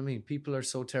 You know what I mean? People are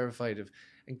so terrified of,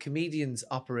 and comedians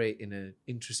operate in an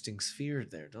interesting sphere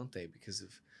there, don't they? Because of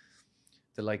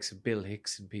the likes of Bill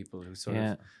Hicks and people who sort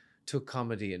of took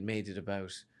comedy and made it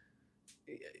about,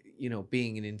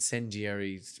 being an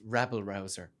incendiary rabble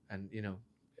rouser and,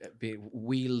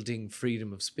 wielding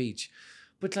freedom of speech.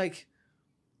 But like,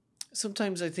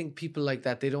 sometimes I think people like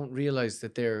that, they don't realize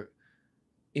that they're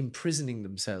imprisoning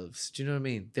themselves. Do you know what I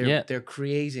mean? They're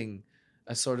creating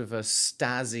a sort of a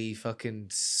Stasi fucking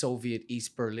Soviet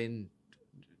East Berlin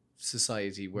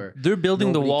society where they're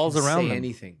building the nobody walls can around say them.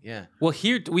 anything. Yeah. Well,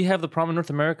 here we have the problem in North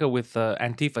America with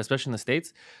Antifa, especially in the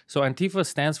States. So Antifa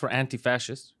stands for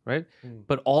anti-fascist, right?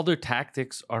 But all their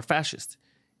tactics are fascist.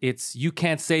 It's, you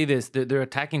can't say this. They're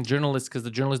attacking journalists because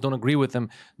the journalists don't agree with them.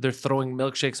 They're throwing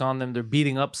milkshakes on them. They're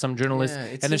beating up some journalists.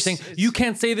 Yeah, And they're saying, you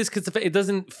can't say this because it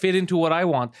doesn't fit into what I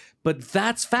want. But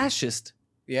that's fascist.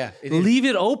 Yeah. It is. Leave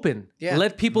it open. Yeah.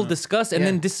 Let people discuss and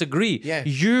Yeah. then disagree. Yeah.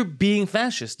 You're being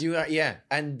fascist. You are, yeah.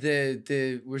 And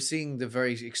we're seeing the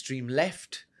very extreme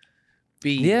left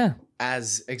be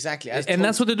as And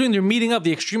that's what they're doing. They're meeting up.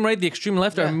 The extreme right, the extreme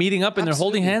left are meeting up and they're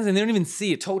holding hands and they don't even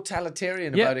see it.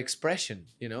 Totalitarian about expression,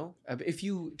 you know? If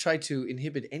you try to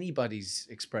inhibit anybody's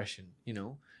expression, you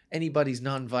know, anybody's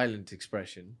non-violent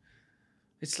expression,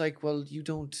 it's like, well, you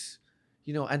don't,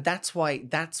 you know, and that's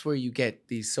where you get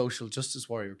these social justice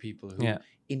warrior people who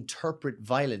interpret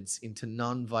violence into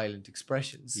non-violent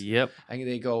expressions. Yep. And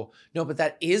they go, no, but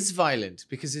that is violent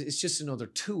because it's just another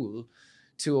tool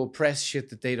to oppress shit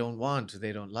that they don't want or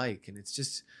they don't like. And it's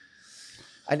just,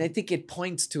 and I think it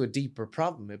points to a deeper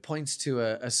problem. It points to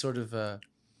a sort of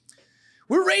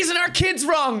we're raising our kids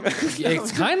wrong.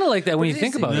 It's kind of like that when you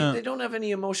think about it. They don't have any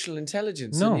emotional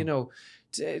intelligence. No. And, you know,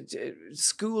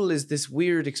 school is this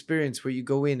weird experience where you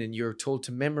go in and you're told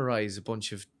to memorize a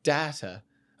bunch of data,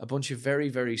 a bunch of very,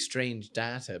 very strange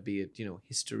data, be it, you know,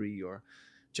 history or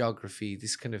geography,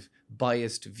 this kind of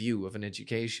biased view of an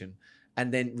education,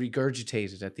 and then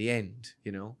regurgitate it at the end,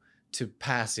 you know, to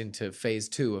pass into phase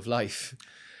 2 of life.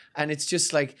 And it's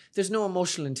just like, there's no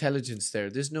emotional intelligence there.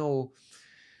 There's no,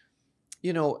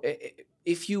 you know,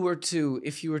 if you were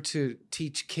to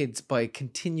teach kids by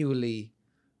continually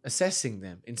assessing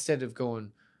them instead of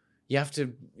going, you have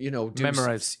to, you know, do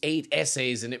memorize 8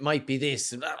 essays and it might be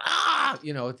this and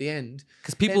you know, at the end.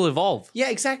 Because people evolve. Yeah,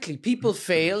 exactly. People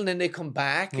fail and then they come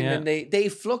back and then they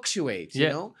fluctuate, you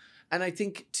know? And I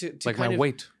think to like kind my of,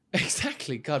 weight.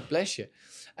 Exactly. God bless you.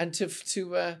 And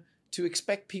to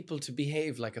expect people to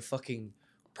behave like a fucking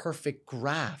perfect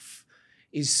graph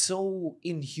is so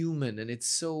inhuman, and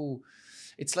it's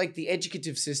like the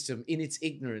educative system in its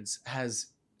ignorance has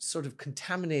sort of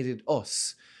contaminated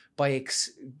us by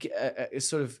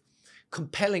sort of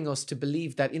compelling us to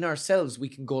believe that in ourselves we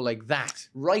can go like that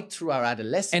right through our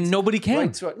adolescence. And nobody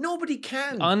can. Nobody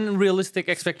can. Unrealistic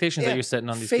expectations that you're setting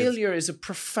on these kids. Failure is a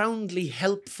profoundly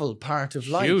helpful part of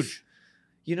life. Huge.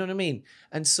 You know what I mean?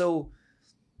 And so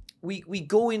we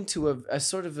go into a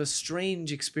sort of a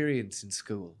strange experience in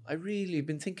school. I really have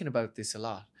been thinking about this a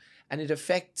lot. And it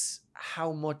affects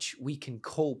how much we can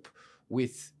cope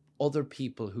with other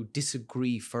people who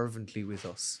disagree fervently with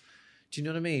us. Do you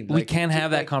know what I mean? We can't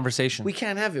have that conversation. We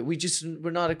can't have it.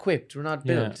 We're not equipped. We're not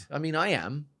built. I mean, I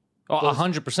am. Oh,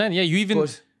 100%. Yeah, you even...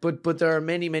 But there are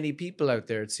many, many people out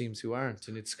there, it seems, who aren't.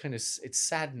 And it's kind of, it's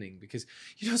saddening because,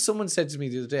 you know, someone said to me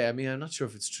the other day, I mean, I'm not sure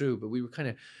if it's true, but we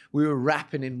were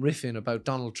rapping and riffing about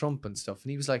Donald Trump and stuff.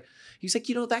 And he was like,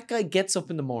 you know, that guy gets up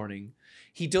in the morning,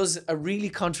 he does a really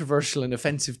controversial and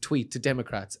offensive tweet to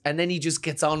Democrats, and then he just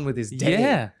gets on with his day.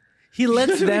 Yeah. He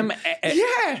lets them.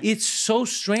 Yeah, it's so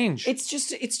strange. It's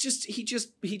just he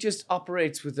just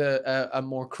operates with a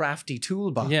more crafty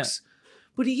toolbox. Yeah.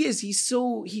 But he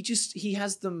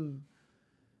has them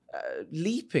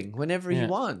leaping whenever he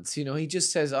wants. You know, he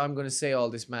just says, "I'm going to say all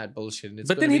this mad bullshit," and it's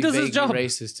but then he does his job.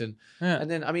 Racist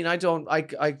and then I mean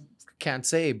I can't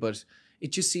say, but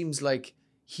it just seems like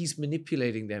he's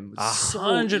manipulating them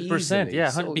 100%.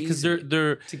 Yeah, because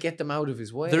they're to get them out of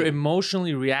his way. They're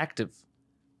emotionally reactive.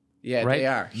 Yeah, right? They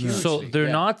are. Hugely. So they're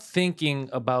not thinking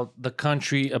about the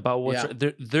country, about what's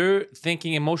they're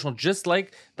thinking emotional. Just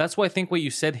like, that's why I think what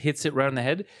you said hits it right on the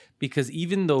head, because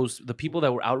even the people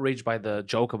that were outraged by the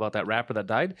joke about that rapper that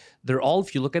died, they're all,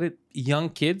 if you look at it, young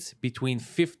kids between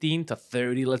 15 to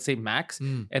 30, let's say max,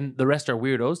 and the rest are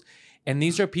weirdos. And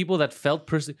these are people that felt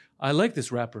personally, I like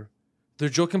this rapper. They're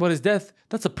joking about his death.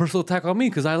 That's a personal attack on me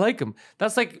because I like him.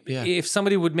 That's like if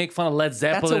somebody would make fun of Led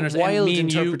Zeppelin That's a wild me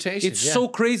and interpretation. You. It's so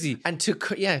crazy. And to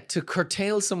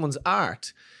curtail someone's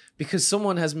art because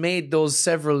someone has made those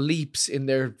several leaps in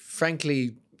their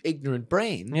frankly ignorant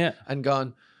brain and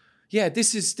gone,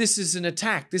 this is an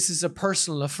attack. This is a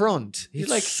personal affront. It's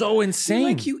like so insane.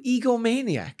 Like you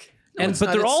egomaniac. No,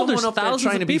 but they're all there's thousands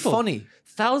trying of to people. Be funny.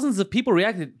 Thousands of people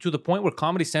reacted to the point where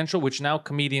Comedy Central, which now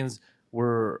comedians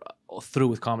were through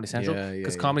with Comedy Central Yeah,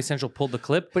 because yeah. Comedy Central pulled the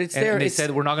clip, But it's and there, they it's-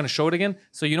 said we're not going to show it again.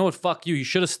 So you know what? Fuck you. You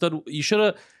should have stood. You should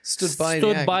have Stood by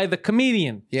the act. by the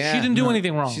comedian. Yeah. She didn't do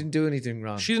anything wrong. She didn't do anything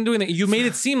wrong. She didn't do anything. You made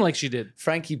it seem like she did.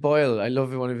 Frankie Boyle, I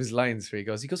love one of his lines where he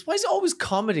goes, why is it always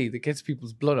comedy that gets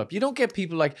people's blood up? You don't get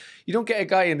people like, you don't get a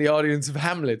guy in the audience of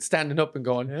Hamlet standing up and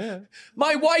going,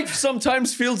 my wife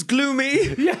sometimes feels gloomy.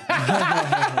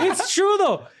 It's true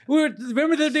though.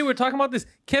 Remember the other day we were talking about this.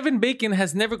 Kevin Bacon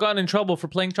has never gotten in trouble for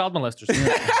playing child molesters.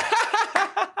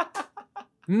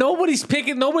 Nobody's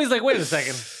like, wait a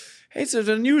second. It's an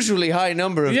unusually high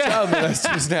number of child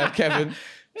molesters now, Kevin.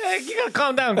 Yeah, you gotta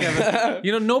calm down,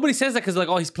 Kevin. Nobody says that because like,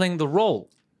 oh, he's playing the role.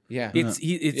 Yeah. It's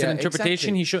Yeah, an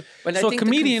interpretation. exactly. He should. But I so a think the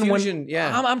comedian, confusion-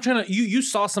 yeah. I'm trying to. You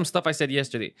saw some stuff I said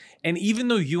yesterday, and even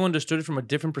though you understood it from a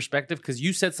different perspective, because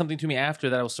you said something to me after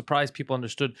that, I was surprised people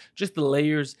understood just the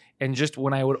layers and just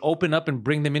when I would open up and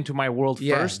bring them into my world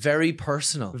first. Very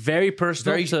personal. Very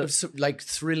personal. Very, like,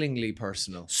 thrillingly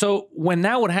personal. So when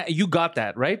that would happen, you got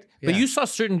that right, but Yeah. you saw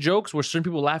certain jokes where certain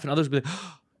people laugh and others would be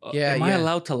like, Yeah, am I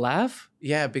allowed to laugh?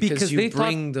 Yeah, because Because you they thought-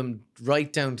 bring them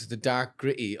right down to the dark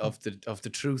gritty of the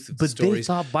truth of the But they stories.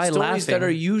 thought by stories that laughing- are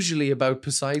usually about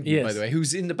Poseidon, by Yes. the way,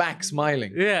 who's in the back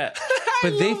smiling. Yeah,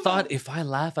 but they thought if I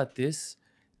laugh at this,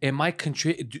 am I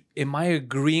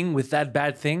agreeing with that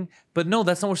bad thing? But no,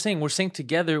 that's not what we're saying. We're saying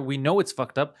together we know it's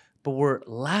fucked up, but we're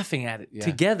laughing at it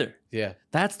together. Yeah.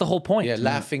 That's the whole point. Yeah,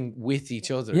 laughing with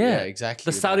each other. Yeah, Yeah, exactly.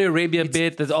 The Saudi Arabia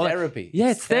bit, there's all therapy. That. Yeah,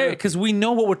 It's it's there therapy. because we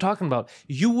know what we're talking about.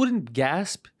 You wouldn't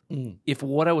gasp if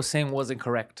what I was saying wasn't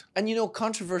correct. And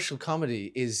controversial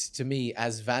comedy is to me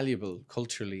as valuable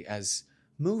culturally as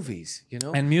movies,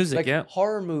 And music, like, yeah.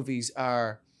 horror movies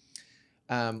are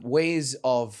ways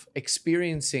of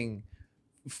experiencing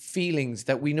feelings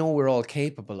that we know we're all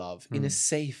capable of in a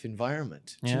safe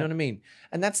environment. Do you know what I mean?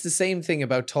 And that's the same thing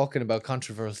about talking about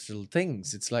controversial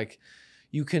things. It's like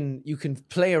you can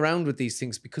play around with these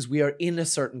things because we are in a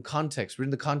certain context. We're in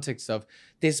the context of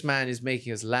this man is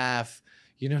making us laugh.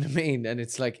 You know what I mean? And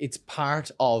it's like it's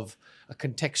part of a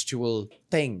contextual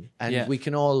thing, and we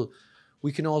can all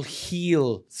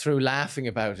heal through laughing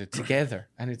about it together.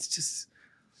 And it's just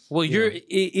Well,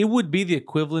 it would be the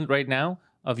equivalent right now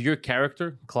of your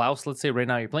character, Klaus, let's say right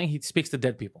now you're playing, he speaks to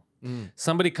dead people.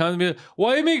 Somebody comes and be like,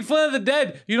 why are you making fun of the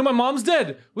dead? You know my mom's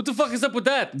dead. What the fuck is up with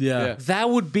that? Yeah. That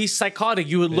would be psychotic.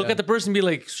 You would look at the person and be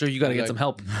like, sir, you got to get Like- some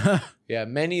help. yeah.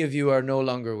 Many of you are no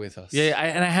longer with us.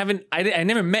 I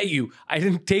never met you. I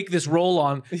didn't take this role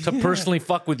on to personally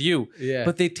fuck with you. Yeah.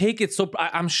 But they take it so,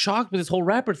 I'm shocked with this whole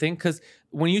rapper thing because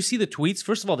when you see the tweets,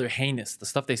 first of all, they're heinous. The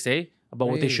stuff they say about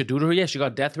what they should do to her. Yeah, she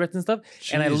got death threats and stuff.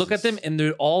 And I look at them and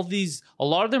they're a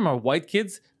lot of them are white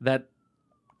kids that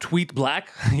tweet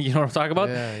black. You know what I'm talking about?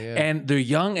 Yeah, yeah. And they're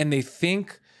young and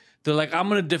they're like, I'm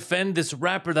going to defend this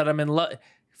rapper that I'm in love.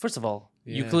 First of all,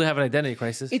 you clearly have an identity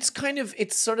crisis.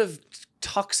 It's sort of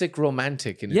toxic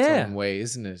romantic in its own way,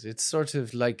 isn't it? It's sort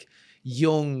of like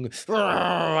young.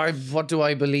 What do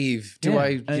I believe?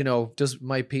 Does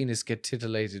my penis get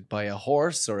titillated by a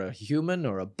horse or a human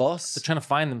or a bus? They're trying to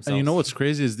find themselves. And you know what's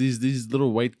crazy is these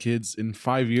little white kids in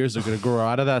 5 years are gonna grow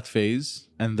out of that phase,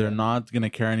 and they're not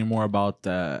gonna care anymore about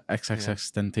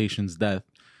XXX Temptation's death.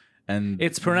 And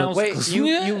It's pronounced. Wait,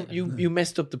 you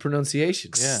messed up the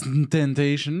pronunciation.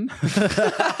 Temptation.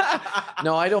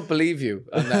 No, I don't believe you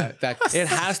on that. It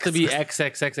has to be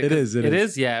XXX. It is, it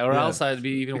is. Yeah, or else I'd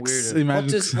be even weirder.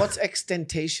 Imagine What's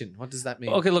extentation? What does that mean?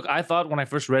 Okay, look, I thought when I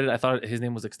first read it, I thought his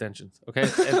name was Extensions. Okay,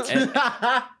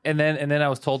 and then I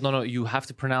was told, no, you have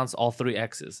to pronounce all three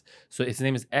X's. So his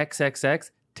name is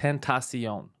XXX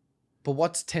Tentacion. But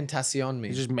what's tentacion mean?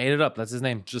 He just made it up. That's his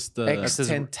name. just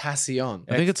Extentacion.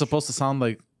 I think it's supposed to sound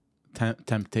like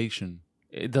temptation.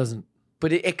 It doesn't.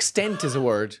 But extent is a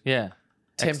word. Yeah.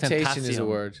 Temptation is a Extentacion.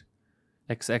 word.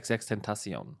 XXX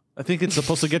Tentacion. I think it's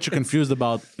supposed to get you confused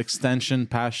about extension,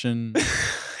 passion,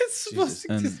 It's supposed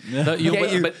to and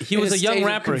But he in was a a young state of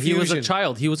rapper. He was a confusion.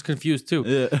 child. He was confused too.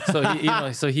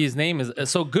 Yeah. So his name is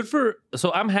so good for.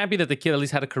 So I'm happy that the kid at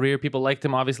least had a career. People liked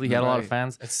him. Obviously, he had a lot of Right.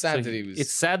 fans. It's sad So that he was-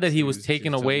 It's sad that he was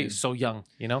taken done away in. so young.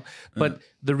 But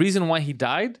the reason why he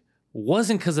died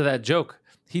wasn't because of that joke.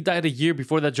 He died a year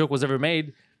before that joke was ever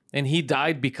made, and he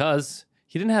died because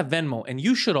he didn't have Venmo. And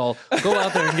you should all go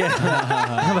out there and get.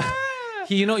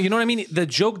 You know what I mean? The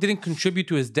joke didn't contribute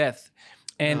to his death.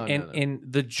 And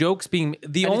the jokes being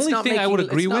the And it's only not thing I would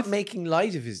agree it's with. not making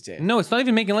light of his death. No, it's not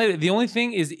even making light. The only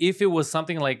thing is if it was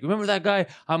something like, remember that guy?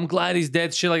 I'm glad he's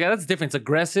dead. Shit like that. That's different. It's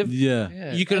aggressive. yeah.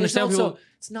 Yeah. You can And it's understand also, people.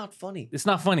 It's not funny. It's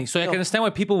not funny. So I No. can understand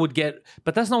why people would get,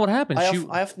 but that's not what happened.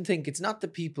 I often think it's not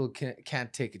that people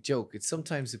can't take a joke. It's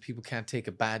sometimes that people can't take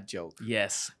a bad joke.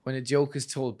 Yes. When a joke is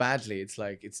told badly, it's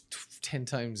like it's 10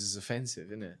 times as offensive,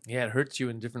 isn't it? Yeah, it hurts you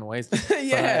in different ways.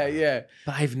 Yeah.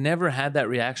 But I've never had that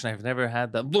reaction. I've never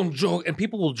had that boom joke, and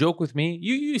people will joke with me.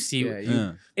 You see,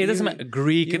 Yeah, it doesn't matter.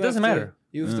 Greek, you it doesn't have matter.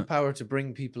 You have the power to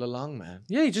bring people along, man.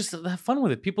 Yeah, you just have fun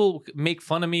with it. People make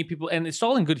fun of me. People, and it's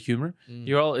all in good humor.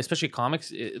 You're all, especially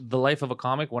comics. The life of a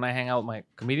comic. When I hang out with my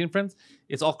comedian friends,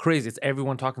 it's all crazy. It's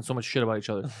everyone talking so much shit about each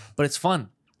other, but it's fun.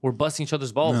 We're busting each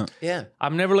other's balls. Yeah.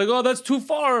 I'm never like, oh, that's too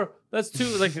far. That's too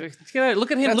like.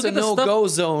 Look at him. That's Look a at the stuff. no-go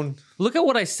zone. Look at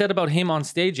what I said about him on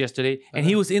stage yesterday, and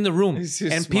he was in the room, He's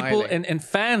just and people smiling. and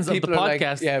fans People of are the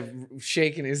podcast, like,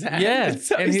 shaking his hand. yeah,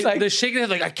 So and he's like, they're shaking it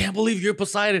like, I can't believe you're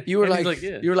Poseidon. you were And he's like,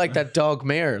 yeah. you were like that dog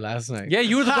mayor last night. Yeah,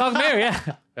 you were the dog mayor.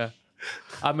 Yeah.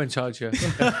 I'm in charge here.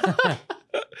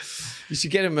 You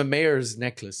should get him a mayor's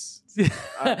necklace.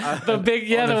 The big,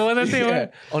 the one that they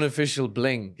wear. Unofficial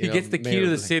bling. He gets the key to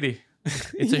the city.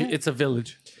 It's a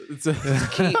village. It's a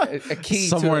A key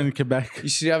somewhere to, in Quebec. You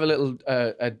should have a little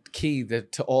a key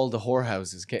that to all the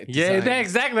whorehouses. Get Yeah, designed.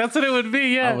 exactly. That's what it would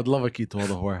be. Yeah, I would love a key to all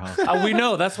the whorehouse. we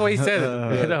know. That's why he said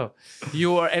it. You know,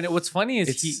 you are. And what's funny is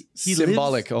It's he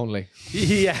symbolic only.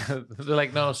 Yeah, they're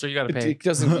like, no, sir, you gotta pay. It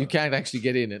doesn't. You can't actually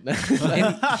get in it.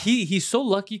 And he's so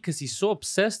lucky because he's so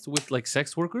obsessed with like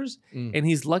sex workers, and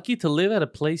he's lucky to live at a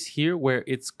place here where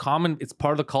it's common, it's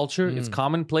part of the culture, it's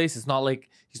commonplace. It's not like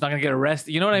he's not gonna get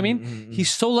arrested. You know what I mean? He's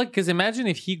so lucky because imagine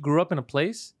if he grew up in a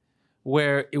place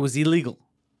where it was illegal,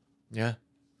 Yeah.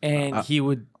 and he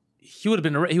would have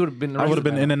been I would have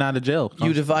been in and out of jail.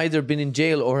 You'd have either been in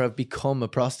jail or have become a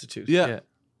prostitute. Yeah.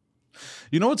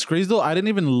 You know what's crazy though? I didn't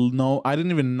even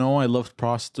know I loved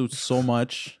prostitutes so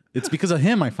much. It's because of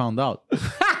him I found out.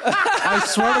 I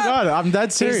swear to God, I'm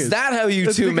dead serious. Is that how you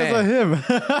It's two because met? of him.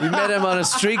 You met him on a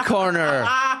street corner.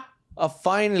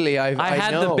 Finally, I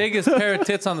had know. the biggest pair of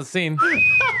tits on the scene.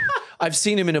 I've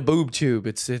seen him in a boob tube.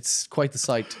 It's quite the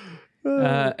sight.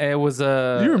 It was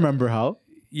You remember how?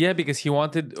 yeah, because he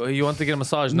wanted to get a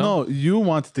massage. No, you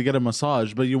wanted to get a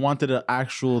massage, but you wanted an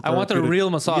actual. I wanted a real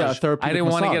massage. Yeah, therapeutic I didn't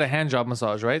want to massage. get a hand job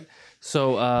massage, right?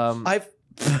 So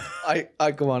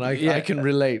I go on. I can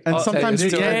relate. And sometimes you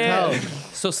it's can't doing- tell.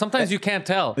 So sometimes you can't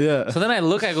tell. Yeah. So then I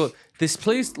look, I go, this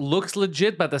place looks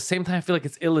legit, but at the same time I feel like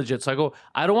it's illegit. So I go,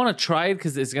 I don't want to try it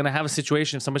because it's gonna have a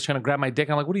situation if somebody's trying to grab my dick.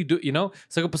 I'm like, what do you do? You know?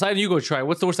 So I go, Poseidon, you go try it.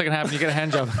 What's the worst that can happen? You get a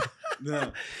hand job.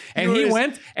 And You he were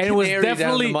went, and it was canary down the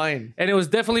definitely, mine. and it was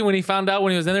definitely when he found out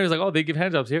when he was in there, he was like, oh, they give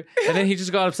hand jobs here. And then he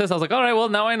just got obsessed. I was like, all right, well,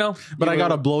 now I know. But I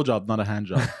got a blowjob, not a hand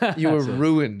job. You were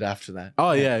ruined after that.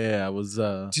 Oh yeah. I was.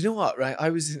 Do you know what? Right, I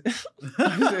was in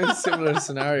a similar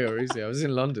scenario recently. I was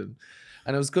in London,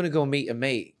 and I was going to go meet a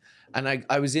mate, and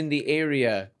I was in the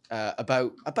area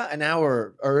about an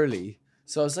hour early.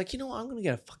 So I was like, you know what? I'm going to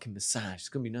get a fucking massage. It's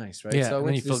going to be nice, right? Yeah, so I and then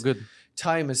went you to feel this good.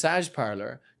 Thai massage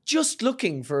parlor, just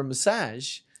looking for a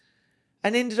massage,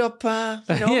 and ended up,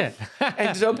 Yeah.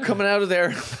 ended up coming out of there.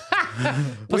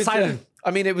 with Poseidon.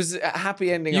 I mean, it was a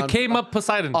happy ending. You came up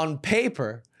Poseidon. on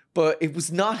paper, but it was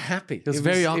not happy. It was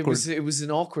very awkward. It was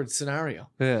an awkward scenario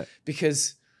Yeah.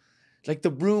 because like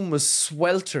the room was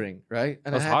sweltering, right?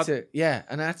 And That's I had hot. to, yeah,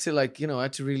 and I had to like, I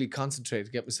had to really concentrate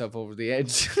to get myself over the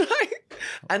edge.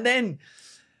 Right?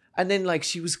 And then like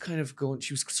she was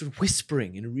sort of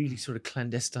whispering in a really sort of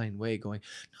clandestine way, going,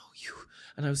 "No, you."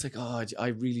 And I was like, "Oh, I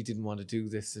really didn't want to do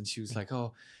this." And she was like,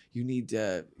 "Oh, you need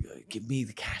give me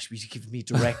the cash. You give me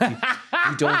directly.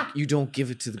 you don't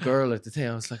give it to the girl at the thing."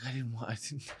 I was like, I didn't.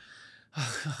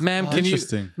 Ma'am,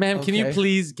 Interesting. can you Okay.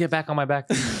 please get back on my back?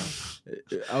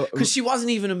 Because she wasn't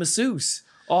even a masseuse.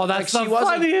 Oh, that's Like, the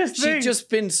funniest thing. She'd just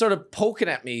been sort of poking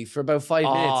at me for about 5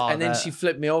 minutes, Oh, and then that- she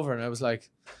flipped me over, and I was like,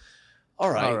 all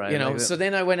right, like that. So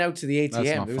then I went out to the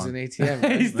ATM. not There was fun. an ATM.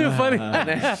 Right? He's too funny. And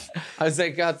then I was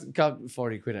like, got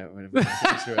 40 quid out.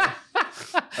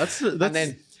 That's And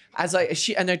then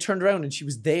I turned around and she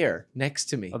was there next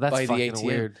to me Oh, that's by the fucking ATM.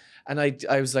 weird. And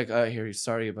I was like, oh, here,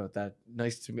 sorry about that.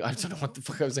 Nice to meet. I don't know what the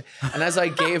fuck I was saying. And as I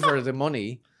gave her the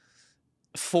money,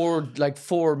 four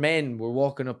men were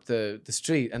walking up the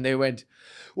street, and they went,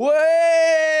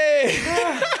 "Way!"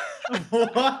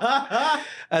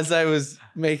 as I was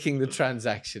making the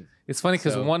transaction. It's funny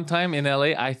because So- one time in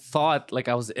LA, I thought like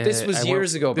I was. This was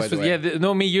years ago, by the way.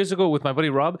 Yeah, years ago with my buddy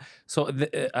Rob. So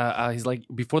he's like,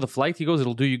 before the flight, he goes,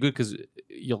 "It'll do you good because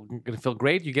you're gonna feel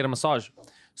great. You get a massage."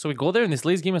 So we go there, and this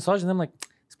lady's giving a massage, and I'm like,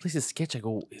 this place is sketch. I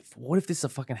go, what if this is a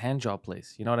fucking hand job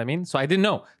place? You know what I mean? So I didn't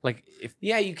know. Like, if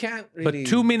Yeah, you can't really. but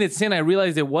 2 minutes in, I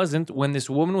realized it wasn't when this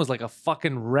woman was like a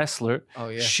fucking wrestler. Oh,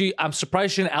 yeah. I'm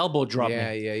surprised she didn't elbow drop me.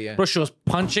 Yeah. Bro, she was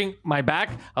punching my back.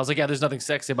 I was like, yeah, there's nothing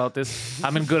sexy about this.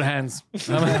 I'm in good hands.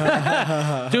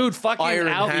 Dude, fucking Iron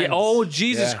out. hands. Oh,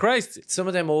 Jesus Yeah. Christ. Some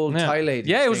of them old Yeah. Thai ladies.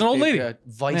 Yeah, it was an old they've lady. got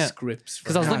vice Yeah. grips.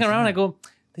 Because I was looking around, I go,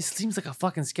 this seems like a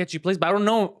fucking sketchy place, but I don't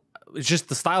know. It's just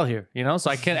the style here, you know. So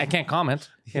I can't comment,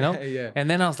 you know. Yeah. And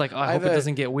then I was like, oh, I hope I've it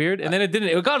doesn't get weird. And then it didn't.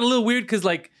 It got a little weird because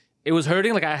like it was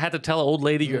hurting. Like I had to tell an old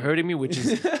lady, "You're hurting me," which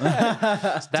is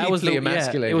that was Deeply the,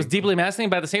 emasculating. it was deeply emasculating.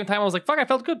 But at the same time, I was like, fuck, I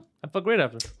felt good. I felt great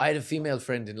after. I had a female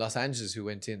friend in Los Angeles who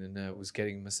went in and was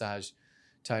getting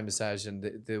Thai massage,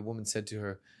 and the woman said to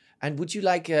her, "And would you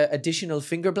like additional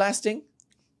finger blasting?"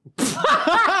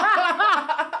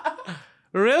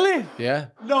 Really? Yeah.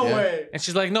 No Yeah. way. And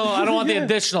she's like, no, I don't want the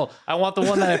additional. I want the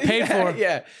one that I paid for.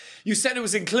 Yeah. You said it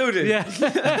was included. Yeah.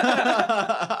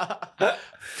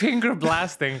 Finger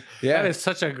blasting. Yeah. That is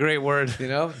such a great word. You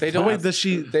know, they don't. Wait, does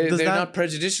she? they're does that, not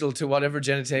prejudicial to whatever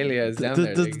genitalia is down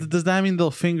there. does that mean they'll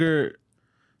finger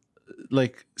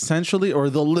like sensually, or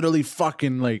they'll literally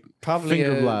fucking like Probably,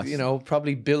 finger blast? you know,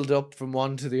 probably build up from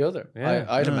one to the other. Yeah.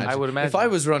 I'd Yeah. imagine. I would imagine. If I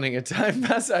was running a Thai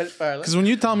massage parlor, Because when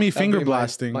you tell me that'd finger be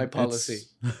blasting, my it's- policy.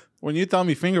 When you tell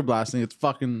me finger blasting, it's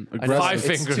fucking I know, aggressive. Five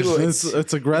it's fingers. too-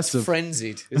 It's aggressive.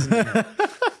 frenzied, isn't it?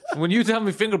 When you tell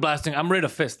me finger blasting, I'm ready to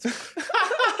fist.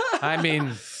 I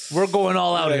mean, we're going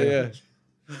all out here.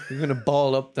 Yeah. You're gonna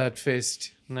ball up that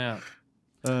fist. Yeah.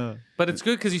 Uh, But it's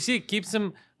good because you see, it keeps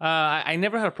him. I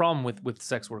never had a problem with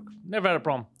sex work. Never had a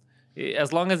problem.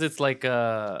 As long as it's like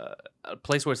a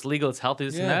place where it's legal, it's healthy,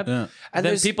 this Yeah. and that. yeah. And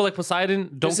Then there's- people like Poseidon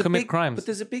don't there's a commit big- crimes. But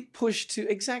there's a big push to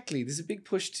there's a big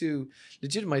push to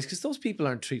legitimize because those people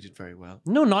aren't treated very well.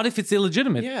 No, not if it's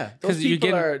illegitimate. Yeah, those because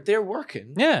people they're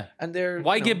working. Yeah. And they're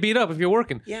Why you know, get beat up if you're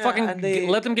working? Yeah, Fucking and they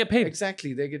let them get paid.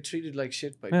 Exactly, they get treated like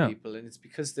shit by Yeah. people, and it's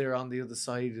because they're on the other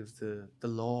side of the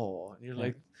law. And you're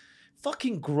like,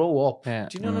 fucking grow up. Yeah.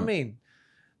 Do you know what I mean?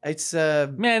 It's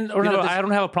Man, or You know, not, there's- I don't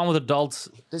have a problem with adults.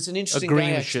 there's an interesting Agreeing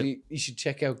guy with shit. actually you should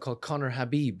check out called Connor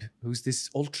Habib, who's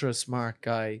this ultra smart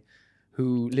guy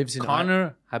who lives in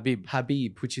Connor Habib.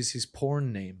 Habib, which is his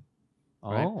porn name.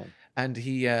 Oh. Right. And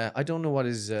he, I don't know what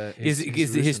his Is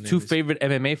his original two name is. favorite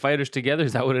MMA fighters together?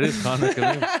 Is that what it is? Connor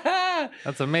Habib.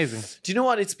 That's amazing. Do you know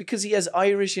what? It's because he has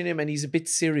Irish in him and he's a bit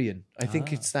Syrian. I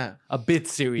think it's that. A bit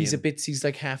serious. He's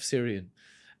like half Syrian.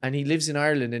 And he lives in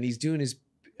Ireland and he's doing his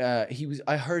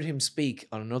I heard him speak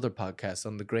on another podcast,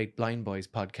 on the Great Blind Boys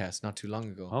podcast not too long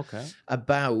ago. Okay.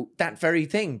 About that very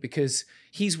thing because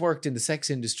he's worked in the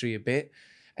sex industry a bit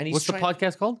and he's What's the trying-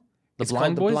 podcast called? The It's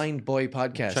Blind called Boys? the Blind Boy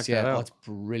Podcast. Check Yeah, that out. it's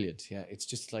brilliant. Yeah, it's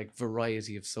just like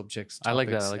variety of subjects, I like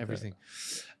that, topics, I like that. everything.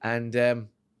 And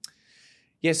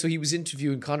yeah, so he was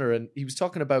interviewing Connor, and he was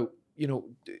talking about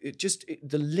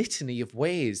the litany of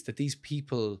ways that these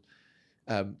people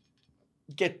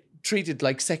get treated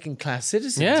like second-class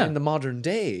citizens Yeah. in the modern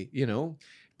day. You know,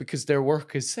 because their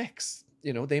work is sex.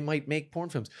 You know, they might make porn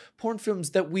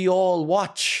films that we all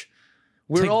watch.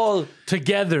 We're all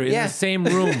Together in Yeah. the same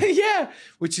room. yeah,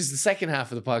 which is the second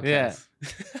half of the podcast. Yeah.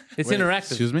 It's Wait,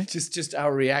 interactive. Excuse me. Just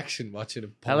our reaction watching a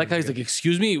porn I like how he's like, video.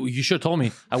 excuse me, you should have told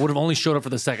me. I would have only showed up for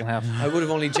the second half. I would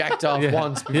have only jacked off Yeah.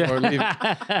 once before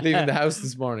Yeah. leaving the house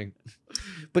this morning.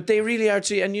 But they really are,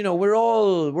 and we're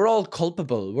all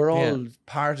culpable. We're all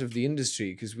part of the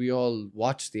industry because we all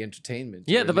watch the entertainment.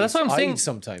 Yeah, or at but that's what I'm least saying. I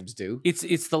sometimes do.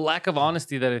 It's the lack of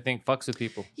honesty that I think fucks with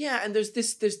people. Yeah, and there's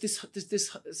this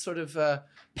sort of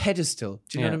pedestal.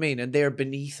 Do you know Yeah. what I mean? And they're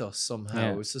beneath us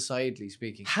somehow, Yeah. societally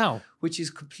speaking, How? which is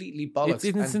completely bollocks.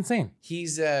 It's And insane.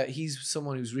 He's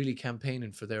someone who's really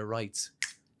campaigning for their rights.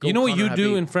 You know what you Connor do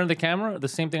Habib. in front of the camera? The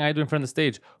same thing I do in front of the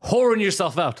stage. Whoring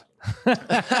yourself out.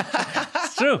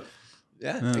 It's true.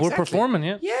 Yeah, We're exactly. performing,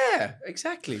 yeah. Yeah,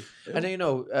 exactly. And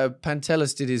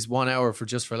Pantelis did his 1 hour for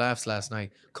Just for Laughs last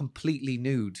night, completely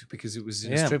nude because it was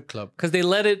in a Yeah. strip club. Because they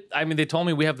let it, I mean, they told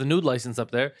me we have the nude license up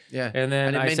there. Yeah, And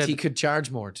then it I meant said, he could charge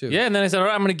more too. yeah, and then I said, all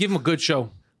right, I'm going to give him a good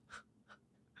show.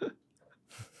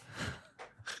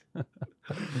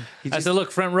 I said, look,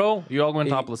 front row, you're all going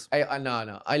topless.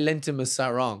 No. I lent him a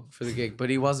sarong for the gig, but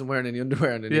he wasn't wearing any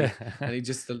underwear underneath. Yeah. And he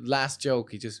just, the last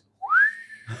joke, he just,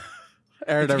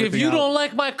 Aired If everything you out. don't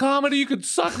like my comedy, you could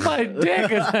suck my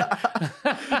dick.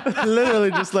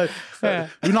 Literally just like,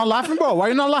 you're not laughing, bro. Why are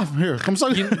you not laughing? Here, come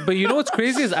suck. But you know what's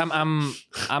crazy is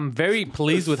I'm very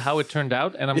pleased with how it turned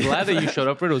out, and I'm glad that you showed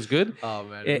up for it. It was good. oh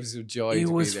man, it was a joy. It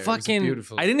to was be there. fucking. It was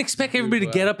beautiful. I didn't expect everybody to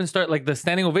beautiful. get up and start like the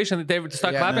standing ovation. They to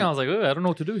start Yeah. clapping. I was like, oh, I don't know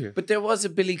what to do here. But there was a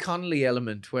Billy Connolly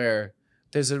element where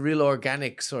there's a real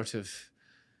organic sort of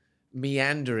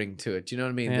meandering to it. Do you know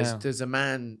what I mean? Yeah. There's a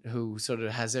man who sort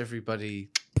of has everybody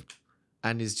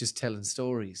and is just telling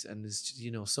stories, and is, you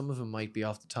know, some of them might be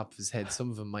off the top of his head, some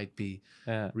of them might be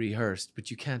rehearsed, but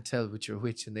you can't tell which are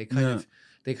which, and they kind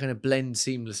of blend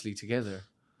seamlessly together.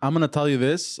 I'm gonna tell you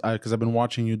this because I've been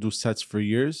watching you do sets for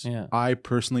years. Yeah. I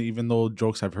personally, even though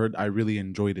jokes I've heard, I really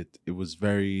enjoyed it. It was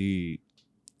very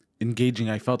engaging.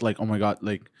 I felt like, oh my god,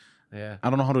 like I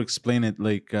don't know how to explain it.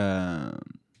 Like I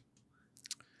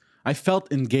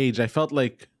felt engaged. I felt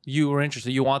like You were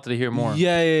interested. You wanted to hear more.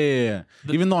 Yeah.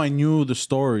 Even though I knew the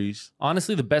stories.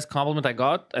 Honestly, the best compliment I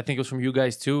got, I think it was from you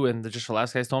guys too, and the Just for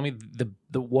Laughs guys told me,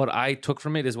 the what I took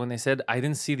from it is when they said, I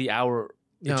didn't see the hour.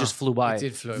 It just flew by. It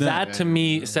did fly by. That to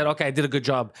me said, okay, I did a good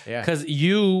job. Yeah. Because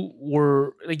you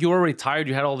were already tired.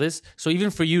 You had all this. So even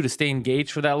for you to stay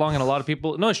engaged for that long, and a lot of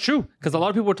people, no, it's true. Because a lot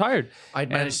of people were tired. I'd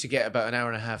managed to get about an hour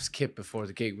and a half skip before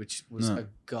the gig, which was a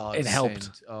godsend. It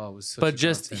helped. Oh, it was such But a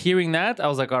just godsend. hearing that, I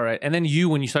was like, all right. And then you,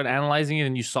 when you started analyzing it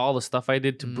and you saw the stuff I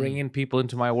did to bring in people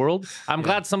into my world, I'm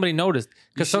glad somebody noticed.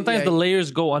 Because sometimes the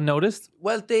layers go unnoticed.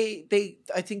 Well, I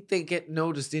think they get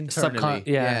noticed internally.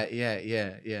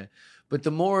 Yeah. But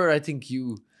the more I think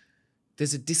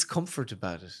there's a discomfort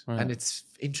about it, and it's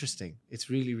interesting. It's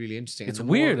really, really interesting. It's and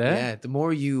the weird, more, eh? Yeah, the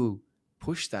more you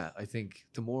push that, I think,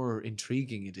 the more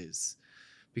intriguing it is,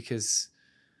 because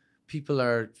people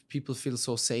feel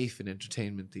so safe in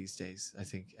entertainment these days, I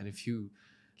think. And if you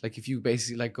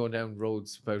basically like going down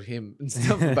roads about him and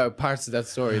stuff about parts of that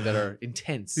story that are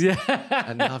intense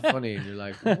and not funny, and you're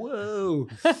like, whoa.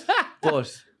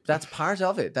 But that's part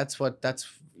of it. That's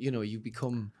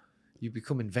you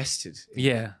become invested.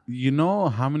 Yeah. You know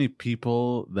how many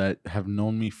people that have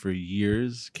known me for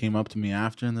years came up to me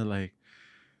after and they're like,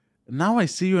 now I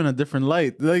see you in a different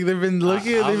light. Like they've been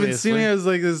looking, they've been seeing me as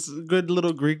like this good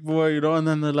little Greek boy, you know, and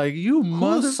then they're like, you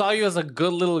mother. Who saw you as a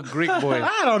good little Greek boy?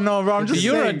 I don't know, bro. I'm just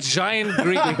You're saying. a giant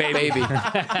Greek baby.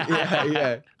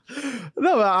 Yeah.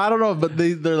 No, but I don't know, but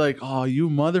they're like, oh, you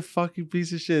motherfucking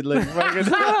piece of shit. Like,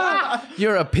 fucking.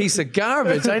 You're a piece of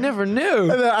garbage. I never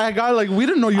knew. And then I got like, we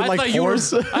didn't know you like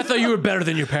horse. I thought you were better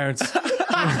than your parents.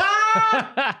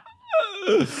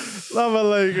 No, but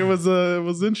like it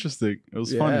was interesting. It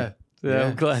was funny. Yeah,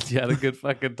 I'm glad you had a good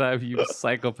fucking time, you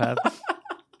psychopath.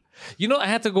 You know, I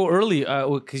had to go early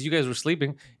because you guys were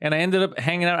sleeping, and I ended up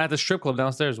hanging out at the strip club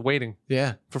downstairs waiting.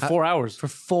 Yeah. For 4 hours. For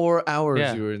 4 hours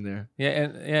Yeah. you were in there. Yeah,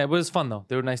 and it was fun though.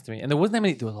 They were nice to me, and there wasn't that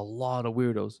many. There was a lot of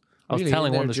weirdos. I was Really?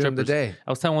 telling In one of the there during the strippers. day?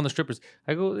 I was telling one of the strippers.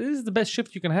 I go, "This is the best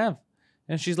shift you can have."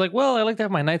 And she's like, "Well, I like to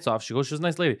have my nights off." She goes, "She's a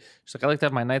nice lady." She's like, "I like to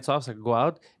have my nights off so I could go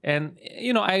out." And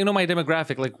you know, I know my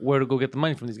demographic, like where to go get the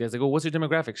money from these guys. I go, "What's your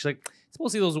demographic?" She's like, "It's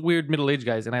mostly those weird middle-aged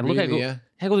guys." And I look, Really, I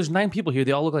go, "There's 9 people here.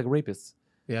 They all look like rapists.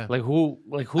 Yeah. Like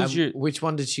who's your Which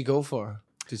one did she go for?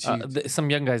 Did she? some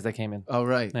young guys that came in? Oh,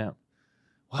 right. Yeah,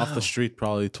 Off the street,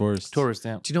 probably tourists. tourists.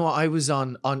 Yeah, Do you know what? I was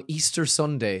on Easter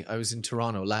Sunday. I was in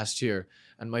Toronto last year,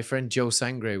 and my friend Joe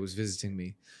Sangre was visiting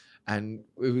me, and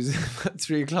it was about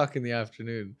 3 o'clock in the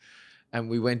afternoon, and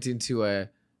we went into a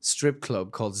strip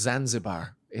club called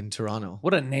Zanzibar in Toronto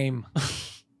what a name.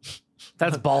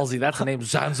 That's ballsy. That's a name,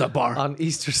 Zanzibar. on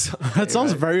Easter Sunday. That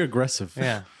sounds right? very aggressive.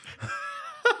 Yeah.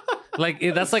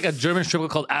 That's like a German strip club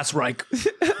called Assreich.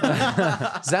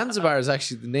 Zanzibar is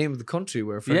actually the name of the country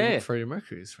where Freddie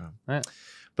Mercury is from. Yeah.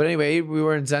 But anyway, we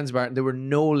were in Zanzibar, and there were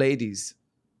no ladies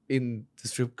in the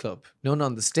strip club. None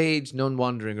on the stage, none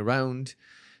wandering around.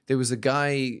 There was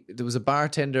a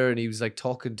bartender, and he was like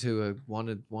talking to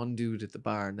one dude at the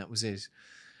bar, and that was it.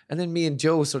 And then me and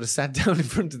Joe sort of sat down in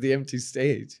front of the empty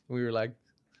stage. We were like,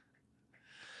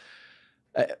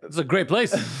 It's a great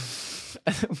place.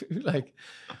 we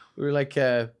were like,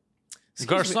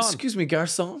 Garçon. excuse me,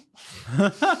 garçon.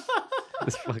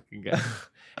 This fucking guy.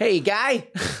 Hey, guy.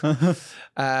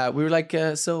 We were like,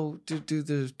 so do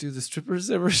the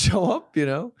strippers ever show up? You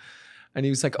know? And he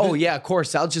was like, oh yeah, of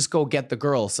course. I'll just go get the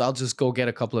girls. I'll just go get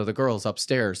a couple of the girls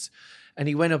upstairs. And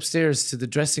he went upstairs to the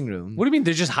dressing room. What do you mean?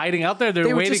 They're just hiding out there? They're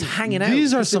They were waiting. just hanging out.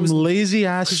 These are 'cause there some was- lazy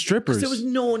ass 'cause strippers. there was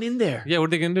no one in there. Yeah, what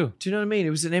are they gonna do? Do you know what I mean? It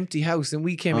was an empty house, and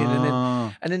we came in,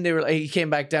 and then they were. He came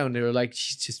back down. They were like,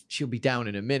 she'll be down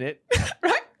in a minute,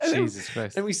 right? And then- Jesus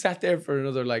Christ. And we sat there for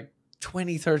another like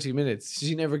 20, 30 minutes.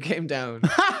 She never came down,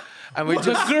 and we The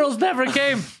just girls never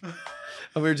came.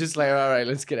 and we were just like, all right,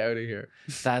 let's get out of here.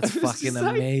 That's It was fucking just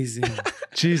like- amazing.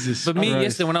 Jesus. But me Christ.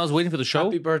 yesterday when I was waiting for the show.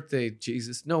 Happy birthday,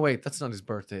 Jesus. No, wait, that's not his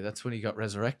birthday. That's when he got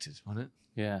resurrected, wasn't it?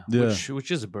 Yeah. Yeah.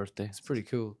 Which is a birthday. It's pretty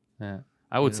cool. Yeah.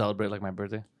 I would celebrate like my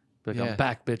birthday. Like Yeah. I'm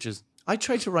back, bitches. I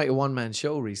tried to write a one-man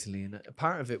show recently, and a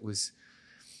part of it was,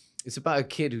 it's about a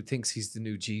kid who thinks he's the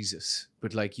new Jesus,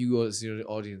 but like you as the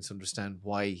audience understand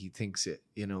why he thinks it,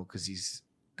 you know, because he's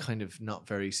kind of not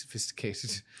very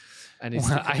sophisticated. And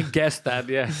Well, I guessed that,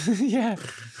 yeah. yeah.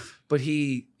 But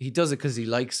he does it because he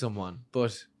likes someone.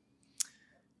 But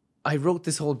I wrote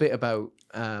this whole bit about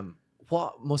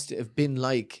what must it have been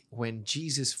like when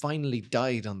Jesus finally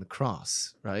died on the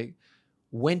cross, right?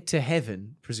 Went to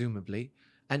heaven, presumably,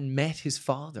 and met his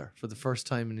father for the first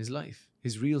time in his life,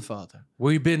 his real father.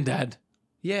 Where you been, Dad?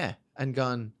 Yeah, and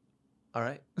gone, all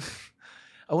right.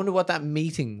 I wonder what that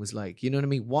meeting was like. You know what I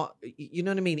mean? You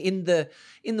know what I mean? In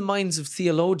the minds of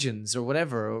theologians or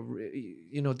whatever, or,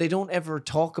 you know, they don't ever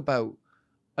talk about,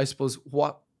 I suppose,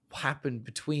 what happened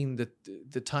between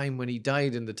the time when he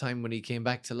died and the time when he came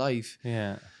back to life.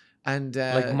 Yeah. And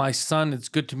like, my son, it's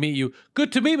good to meet you.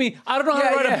 Good to meet me. I don't know how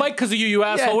to ride a bike because of you, you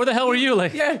asshole. Yeah. Where the hell were you?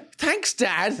 Like, yeah, thanks,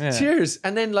 Dad. Yeah. Cheers.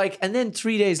 And then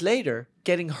 3 days later,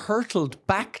 getting hurtled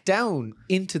back down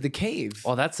into the cave.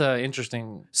 oh, that's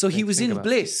interesting. So he thing to was think in about.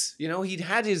 bliss. You know, he'd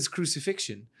had his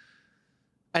crucifixion,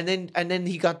 and then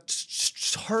he got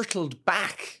hurtled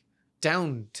back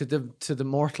down to the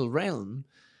mortal realm,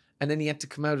 and then he had to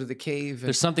come out of the cave.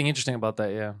 There's something interesting about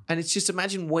that, yeah. And it's just,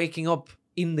 imagine waking up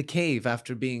in the cave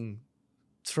after being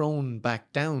thrown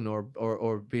back down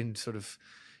or being sort of,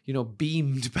 you know,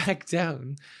 beamed back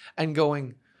down, and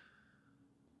going,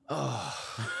 oh,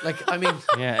 like, I mean,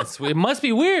 Yeah, it must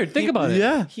be weird. Think about it.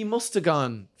 Yeah. he must have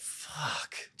gone,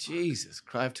 fuck, Jesus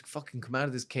Christ, I have to fucking come out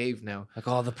of this cave now. Like,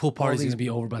 oh, the pool party's these- going to be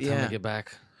over by the time yeah. I get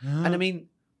back. And I mean,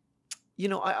 you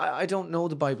know, I don't know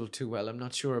the Bible too well. I'm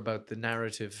not sure about the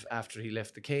narrative after he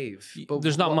left the cave. But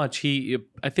There's not what- much.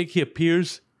 I think he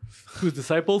appears to his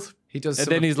disciples, He does, and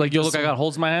some- then he's like, he yo, does look, I some- got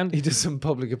holes in my hand. He does some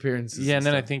public appearances. Yeah, and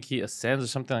then I stuff. think he ascends or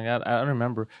something like that. I don't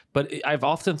remember. But I've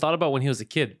often thought about when he was a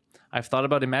kid. I've thought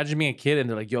about, imagine being a kid and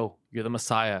they're like, yo, you're the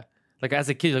Messiah. Like, as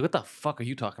a kid, you're like, what the fuck are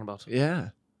you talking about? Yeah,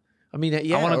 I mean,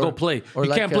 yeah, I want to or- go play. or You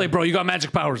like can't play, bro. You got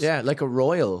magic powers. Yeah, like a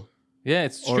royal. Yeah,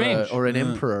 it's strange. Or an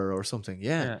emperor or something.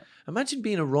 Yeah. Yeah. Imagine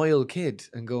being a royal kid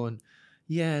and going,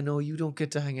 yeah, no, you don't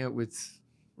get to hang out with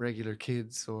regular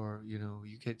kids, or, you know,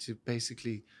 you get to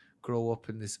basically grow up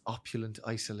in this opulent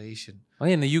isolation. Oh,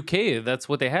 yeah, in the UK, that's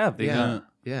what they have. They Yeah. got-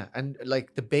 Yeah. And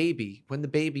like the baby, when the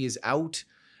baby is out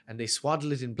and they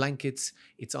swaddle it in blankets,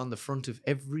 it's on the front of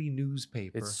every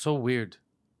newspaper it's so weird.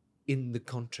 in the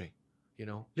country. You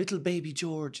know, little baby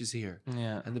George is here.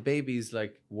 Yeah. And the baby is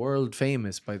like world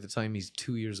famous by the time he's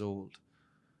 2 years old.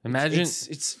 Imagine,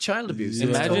 It's child abuse. Yeah.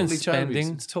 It's Imagine totally child abuse.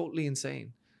 spending- It's totally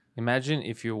insane. imagine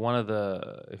if you're one of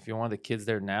the kids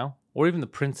there now, or even the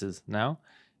princes now,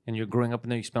 and you're growing up in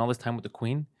there, you spend all this time with the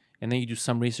queen, and then you do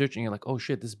some research, and you're like, oh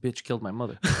shit, this bitch killed my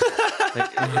mother.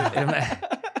 Like,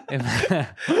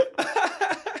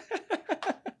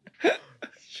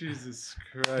 Jesus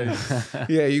Christ.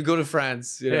 Yeah, you go to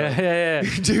France. You know, yeah.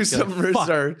 do some You're like, fuck.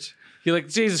 research. You're like,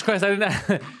 Jesus Christ, I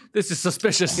didn't. This is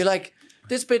suspicious. You're like,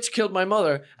 this bitch killed my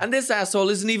mother, and this asshole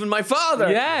isn't even my father.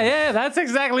 yeah, that's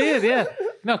exactly it. Yeah, you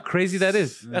know how crazy that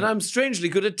is. And I'm strangely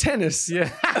good at tennis. Yeah.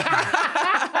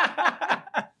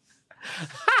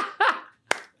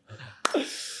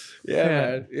 Yeah,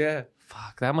 man. Yeah.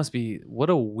 Fuck, that must be what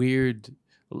a weird.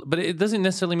 But it doesn't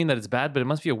necessarily mean that it's bad. But it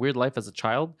must be a weird life as a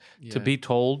child to Yeah. be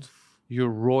told you're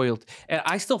royalty. And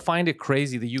I still find it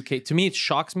crazy. The UK, to me, it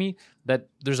shocks me that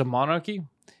there's a monarchy,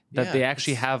 that Yeah, they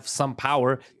actually have some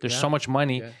power. There's so much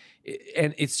money. Yeah.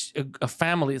 And it's a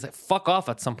family. It's like, fuck off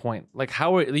at some point. Like,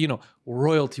 how are,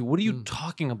 royalty? What are you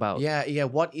talking about? Yeah.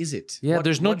 What is it? Yeah, What-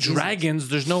 there's no what is it? dragons.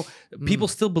 There's no, people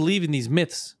still believe in these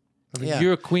myths. Like, Yeah.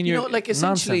 you're a queen, You you're know, like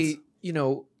essentially,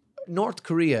 nonsense. North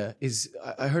Korea is,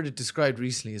 I heard it described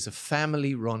recently as a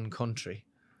family run country.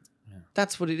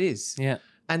 That's what it is. Yeah,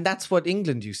 And that's what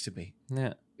England used to be.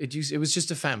 yeah. It was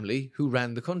just a family who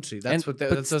ran the country. That's And, what but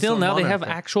that's still what now they have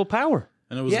monarch are. actual power.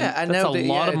 And it was Yeah, and That's now a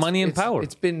lot of money and power.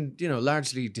 It's been,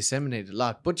 largely disseminated a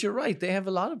lot. But you're right, they have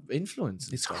a lot of influence.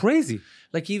 and It's stuff. crazy.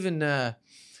 Like even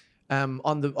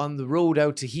on the road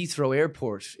out to Heathrow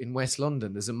Airport in West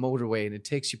London, there's a motorway and it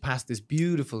takes you past this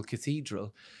beautiful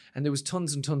cathedral. And there was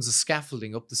tons and tons of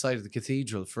scaffolding up the side of the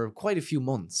cathedral for quite a few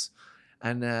months.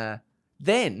 And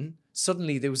then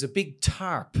suddenly there was a big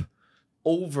tarp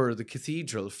over the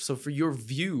cathedral. So for your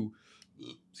view,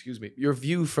 your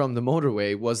view from the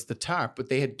motorway was the tarp, but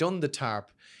they had done the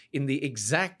tarp in the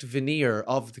exact veneer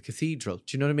of the cathedral. Do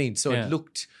you know what I mean? So Yeah. it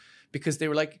looked, because they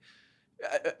were like,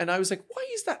 and I was like, why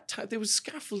is that tarp? There was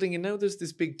scaffolding and now there's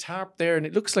this big tarp there and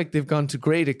it looks like they've gone to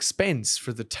great expense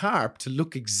for the tarp to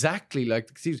look exactly like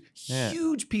the cathedral. Yeah.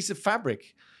 Huge piece of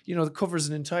fabric, that covers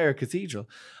an entire cathedral.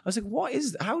 I was like, why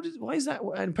is that?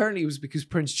 And apparently it was because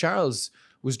Prince Charles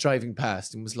was driving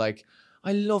past and was like,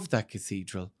 I love that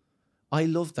cathedral.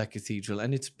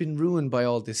 And it's been ruined by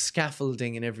all this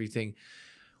scaffolding and everything.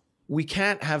 we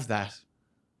can't have that.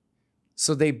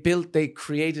 So they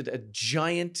created a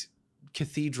giant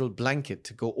cathedral blanket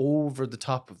to go over the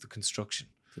top of the construction.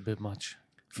 It's a bit much.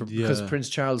 Because Prince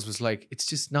Charles was like, it's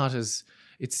just not as,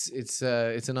 it's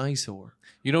an eyesore.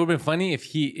 You know, it would have been funny if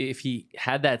he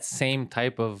had that same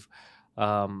type of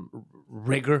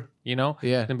rigor, you know?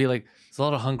 Yeah. And be like, there's a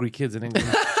lot of hungry kids in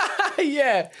England.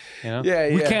 Yeah. You know? Yeah,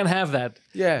 We yeah. can't have that.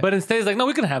 Yeah. But instead he's like, no,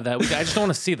 we can have that. I just don't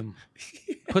want to see them.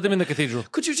 Put them in the cathedral.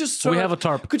 Could you just throw We have a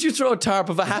tarp. Could you throw a tarp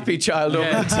of a happy child over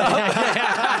the top?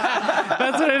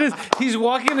 That's what it is. He's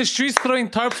walking in the streets throwing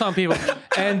tarps on people.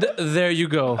 And there you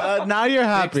go. Now you're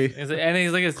happy. And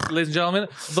he's like, ladies and gentlemen,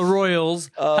 the royals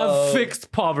have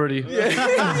fixed poverty.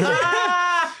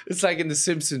 It's like in The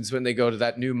Simpsons when they go to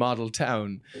that new model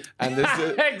town, and there's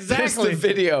the, Exactly. there's the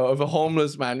video of a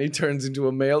homeless man. He turns into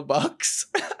a mailbox.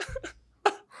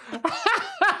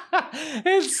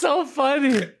 It's so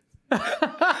funny.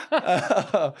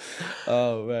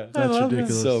 Oh man, That's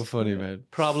ridiculous. so funny, man.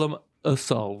 Problem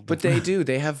solved. But they do.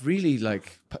 They have really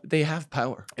they have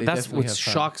power. They That's definitely what have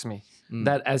power. shocks me.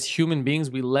 That as human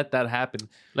beings, we let that happen.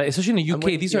 Like, especially in the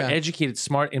UK, these are educated,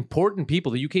 smart, important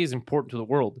people. The UK is important to the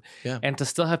world. Yeah. And to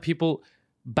still have people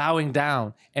bowing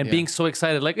down and being so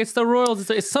excited, like it's the royals,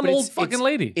 it's some But old fucking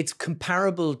lady. It's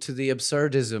comparable to the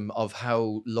absurdism of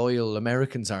how loyal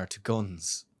Americans are to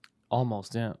guns,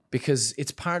 Almost, yeah. because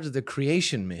it's part of the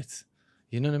creation myth.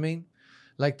 You know what I mean?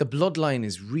 Like the bloodline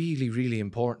is really, really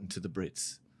important to the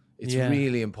Brits. It's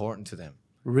really important to them.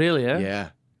 Really, yeah? Yeah.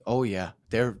 Oh yeah.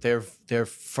 They're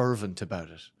fervent about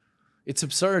it. It's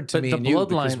absurd to But me the and you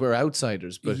because bloodline- we're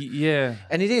outsiders, but Yeah.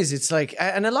 and it is. It's like,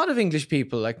 and a lot of English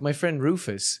people, like my friend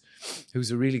Rufus,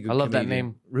 who's a really good. I love that comedian.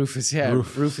 name. Rufus. Yeah,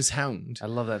 Rufus Hound. I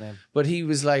love that name. But he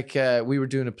was like, we were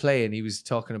doing a play, and he was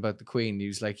talking about the Queen. He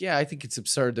was like, yeah, I think it's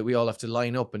absurd that we all have to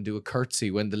line up and do a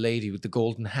curtsy when the lady with the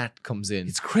golden hat comes in.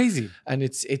 It's crazy. And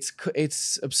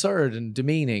it's absurd and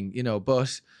demeaning, you know.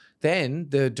 But then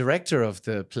the director of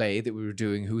the play that we were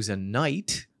doing, who's a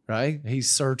knight, right? He's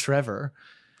Sir Trevor.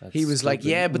 He was like,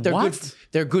 yeah, but they're good.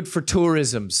 They're good for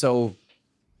tourism, so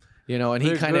you know. And he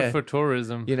They're kind good of for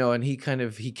tourism. you know, and he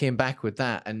came back with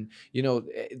that, and you know,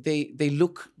 they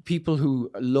look people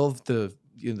who love the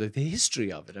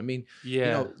history of it. I mean, Yeah.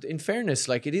 you know, in fairness,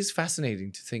 like it is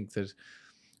fascinating to think that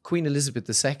Queen Elizabeth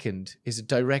II is a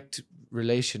direct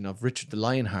relation of Richard the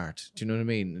Lionheart. Do you know what I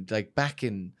mean? Like back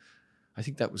in, I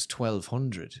think that was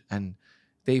 1200, and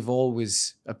they've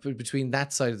always between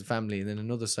that side of the family and then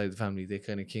another side of the family, they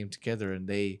kind of came together, and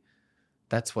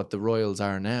that's what the royals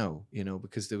are now, you know,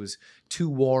 because there was two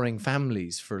warring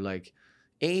families for like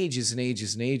ages and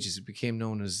ages and ages. It became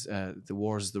known as the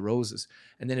Wars of the Roses.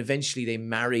 And then eventually they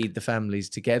married the families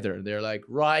together, and they're like,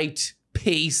 right,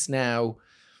 peace now.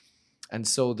 And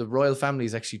so the royal family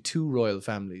is actually two royal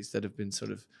families that have been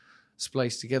sort of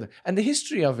spliced together. And the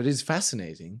history of it is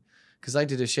fascinating, because I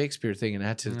did a Shakespeare thing and I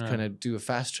had to kind of do a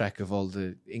fast track of all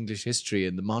the English history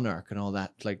and the monarch and all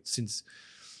that, like since,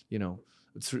 you know,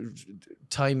 through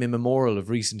time immemorial of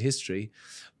recent history.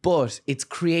 But it's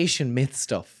creation myth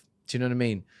stuff. Do you know what I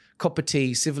mean? Cup of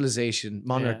tea, civilization,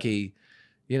 monarchy,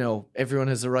 you know, everyone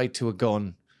has a right to a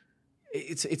gun.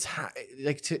 It's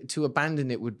like to abandon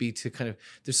it would be to kind of,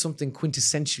 there's something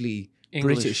quintessentially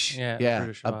English, British,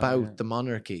 British about the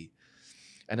monarchy.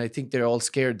 And I think they're all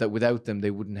scared that without them,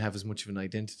 they wouldn't have as much of an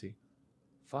identity.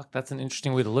 Fuck, that's an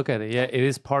interesting way to look at it. Yeah, it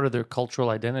is part of their cultural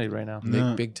identity right now.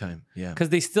 Big time, yeah. Because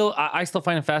I still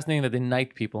find it fascinating that they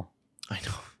knight people. I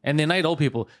know. And they knight old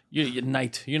people. You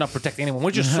knight. You're not protecting anyone.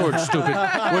 Where's your sword, stupid?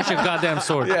 Where's your goddamn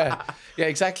sword? Yeah,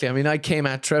 exactly. I mean, I came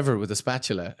at Trevor with a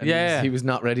spatula, and he was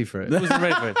not ready for it. He wasn't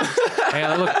ready for it.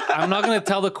 Hey, look, I'm not going to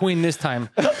tell the queen this time,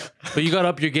 but you got to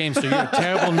up your game, so you're a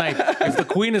terrible knight. If the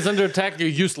queen is under attack, you're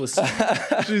useless.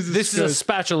 This is a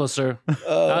spatula, sir.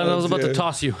 I was about to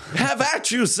toss you. Have at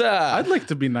you, sir. I'd like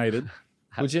to be knighted.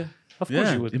 Would you? Of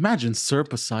course you would. Imagine Sir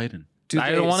Poseidon.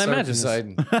 I don't want to imagine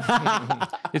this.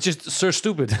 It's just Sir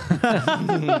Stupid.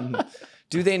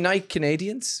 Do they knight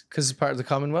Canadians because it's part of the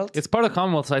Commonwealth? It's part of the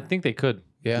Commonwealth, so I think they could.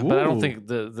 Yeah. But I don't Ooh. think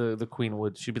the queen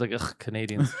would. She'd be like, ugh,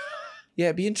 Canadians. Yeah,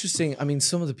 it'd be interesting. I mean,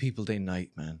 some of the people they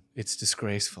knight, man, it's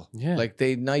disgraceful. Yeah. Like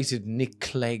they knighted Nick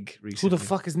Clegg recently. Who the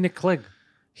fuck is Nick Clegg?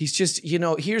 He's just, you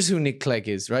know, here's who Nick Clegg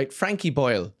is, right? Frankie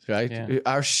Boyle, right? Yeah.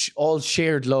 Our all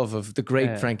shared love of the great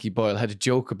Yeah. Frankie Boyle had a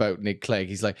joke about Nick Clegg.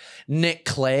 He's like, Nick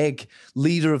Clegg,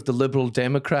 leader of the Liberal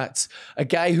Democrats, a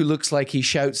guy who looks like he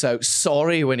shouts out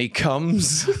sorry when he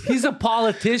comes. He's a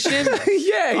politician?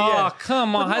 yeah. Oh,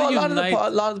 come on. But How do a you lot knight? a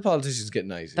lot of the politicians get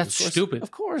knighted. That's Of course. stupid.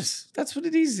 Of course. That's what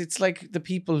it is. It's like the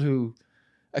people who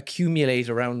accumulate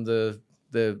around the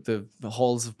the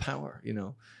halls of power, you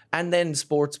know. And then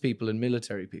sports people and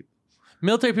military people.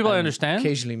 Military people, And I understand.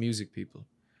 Occasionally music people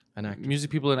and actors. Music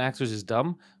people and actors is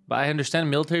dumb, but I understand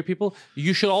military people.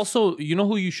 You should also, you know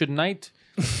who you should knight?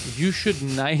 You should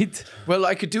knight. Well,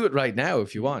 I could do it right now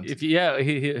if you want.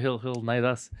 He'll knight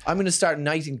us. I'm going to start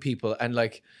knighting people, and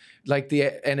like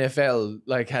the NFL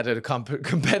like had a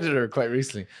competitor quite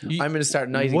recently. I'm going to start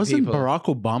knighting Wasn't people. Barack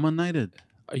Obama knighted?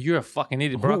 You're a fucking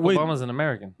idiot. Barack Wait. Obama's an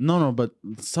American. No, but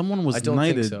someone was I don't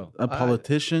think knighted. so. A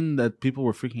politician that people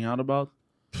were freaking out about.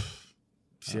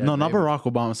 Yeah, No, not maybe. Barack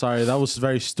Obama. Sorry, that was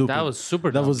very stupid. That was super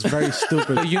That dumb. was very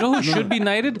stupid. But you know who should be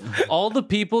knighted? All the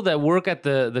people that work at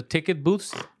the ticket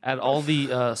booths at all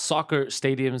the soccer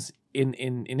stadiums in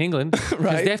England. Because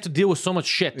Right. they have to deal with so much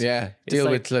shit. Yeah, It's deal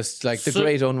like, with just like the sir-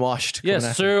 great unwashed. coming Yes,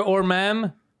 at sir or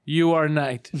ma'am, you are a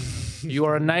knight. You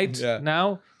are a knight Yeah.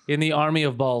 now in the army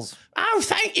of balls. you. Oh,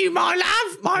 thank you, my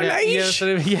love, my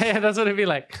Yeah, that's what it'd be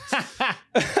like.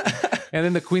 And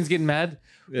then the queen's getting mad.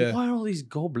 Yeah. Why are all these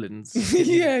goblins?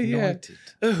 yeah. anointed?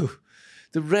 Oh,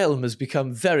 the realm has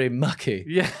become very mucky.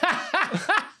 Yeah.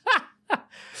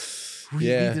 We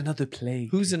Yeah. need another plague.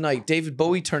 Who's a knight? David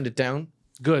Bowie turned it down.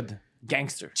 Good?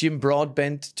 Gangster. Jim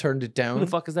Broadbent turned it down. Who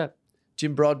the fuck is that?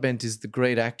 Jim Broadbent is the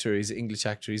great actor. He's an English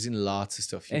actor. He's in lots of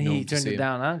stuff. You And know he him to turned see it him.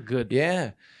 down, huh? Good.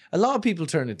 Yeah. A lot of people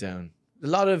turn it down. A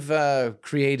lot of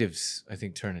creatives, I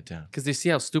think, turn it down. Because they see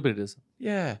how stupid it is.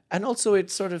 Yeah. And also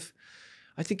it sort of,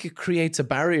 I think it creates a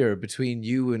barrier between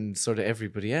you and sort of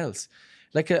everybody else.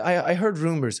 Like I heard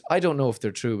rumors, I don't know if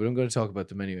they're true, but I'm going to talk about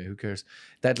them anyway. Who cares?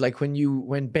 That like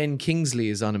when Ben Kingsley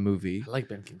is on a movie, I like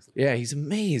Ben Kingsley. yeah, he's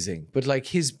amazing. But like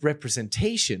his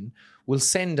representation will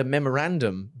send a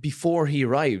memorandum before he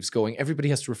arrives going, everybody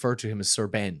has to refer to him as Sir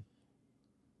Ben.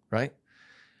 Right?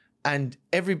 And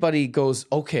everybody goes,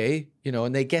 okay, you know,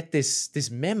 and they get this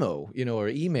memo, you know, or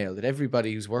email that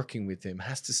everybody who's working with him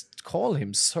has to call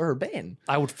him Sir Ben.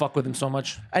 I would fuck with him so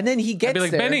much. And then he gets I'd be like,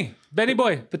 there. Benny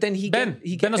boy. But then he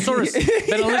Benosaurus.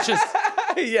 Benalicious.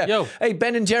 yeah. Yo. Hey,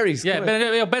 Ben and Jerry's. Yeah, come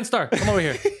here. Ben Star, come over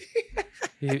here.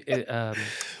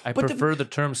 I prefer the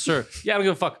term sir. Yeah, I don't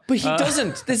give a fuck. But he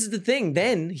doesn't. This is the thing.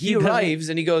 Then he doesn't. arrives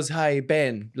and he goes, hi,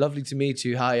 Ben. Lovely to meet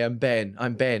you. Hi, I'm Ben.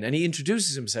 I'm Ben. And he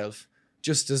introduces himself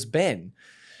just as Ben.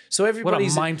 So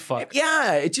everybody's mind fuck.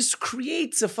 Yeah, it just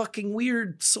creates a fucking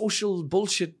weird social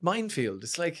bullshit minefield.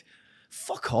 It's like,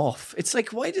 fuck off. It's like,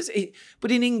 why does it?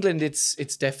 But in England, it's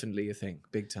definitely a thing,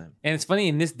 big time. And it's funny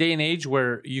in this day and age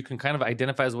where you can kind of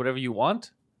identify as whatever you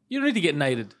want. You don't need to get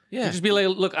knighted. Yeah. You just be like,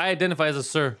 look, I identify as a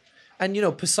sir. And you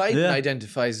know, Poseidon Yeah.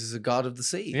 identifies as a god of the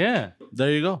sea. Yeah.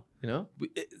 There you go. You know,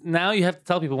 Now you have to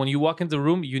tell people when you walk into the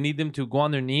room, you need them to go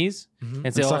on their knees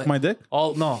and say, Suck my dick.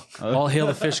 all hail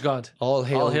the fish god. all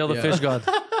hail the yeah. fish god.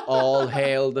 All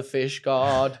hail the fish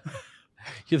god.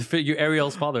 You're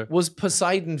Ariel's father. Was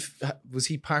Poseidon? Was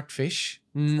he part fish?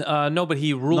 No, but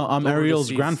he ruled. No, I'm over the Ariel's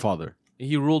seas. grandfather.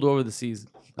 He ruled over the seas.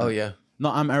 Oh yeah. No,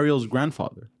 I'm Ariel's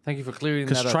grandfather. Thank you for clearing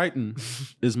Because that up. Triton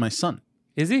is my son.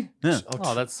 Is he? Yeah.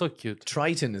 Oh, that's so cute.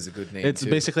 Triton is a good name. It's too.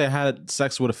 basically I had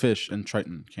sex with a fish and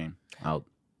Triton came out.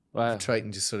 Wow.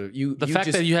 Triton just sort of you. The you fact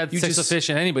just, that you had sex just, with fish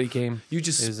and anybody came. You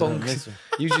just is, spunk. amazing.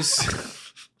 You just.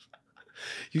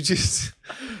 You just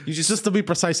Just to be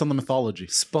precise on the mythology.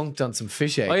 spunked on some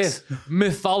fish eggs. Oh yes,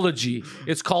 mythology.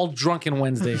 It's called Drunken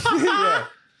Wednesday. Yeah.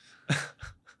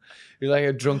 You're like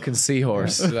a drunken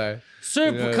seahorse. Like,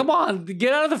 Sir, Yeah. come on,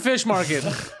 get out of the fish market.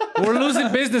 We're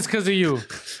losing business because of you.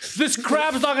 This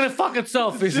crab's not gonna fuck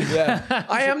itself. yeah.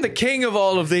 I am the king of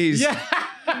all of these. Yeah.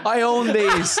 I own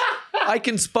these. I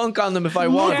can spunk on them if I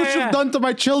want. Look what Yeah. you've done to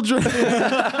my children.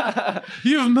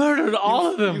 You've murdered all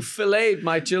of You them. filleted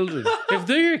my children. If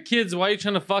they're your kids, why are you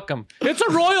trying to fuck them? It's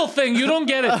a royal thing. You don't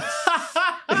get it.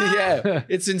 Yeah.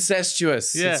 It's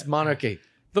incestuous. Yeah. It's monarchy.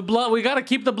 The blood. We gotta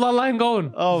keep the bloodline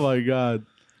going. Oh my god.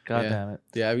 God yeah. damn it.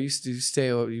 Yeah, we used to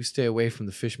stay away from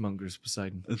the fishmongers,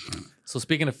 Poseidon. So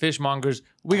speaking of fishmongers,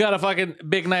 we got a fucking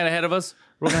big night ahead of us.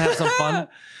 We're gonna have some fun.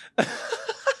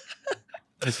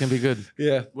 It's gonna be good.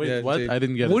 Yeah. Wait, what? I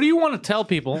didn't get What it. do you want to tell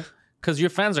people? Because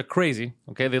your fans are crazy.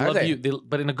 Okay, they love they? you,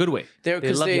 but in a good way. They're They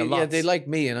because love they, you lots. they like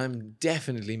me, and I'm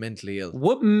definitely mentally ill.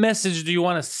 What message do you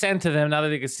want to send to them now that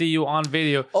they can see you on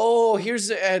video? Oh,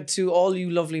 here's to all you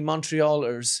lovely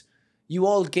Montrealers. You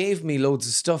all gave me loads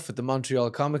of stuff at the Montreal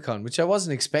Comic Con, which I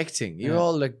wasn't expecting. You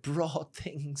all like brought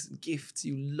things and gifts.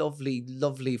 You lovely,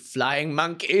 lovely flying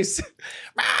monkeys.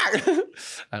 I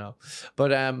know,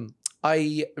 but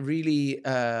I really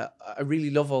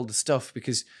love all the stuff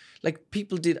because like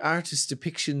people did artist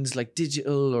depictions like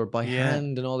digital or by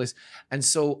hand and all this. And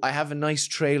so I have a nice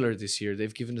trailer this year.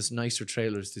 They've given us nicer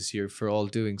trailers this year for all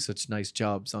doing such nice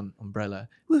jobs on Umbrella.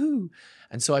 Woohoo!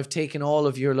 And so I've taken all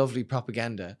of your lovely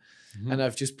propaganda and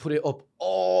I've just put it up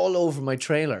all over my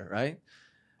trailer, right?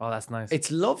 Oh, that's nice.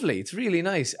 It's lovely. It's really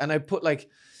nice. And I put like,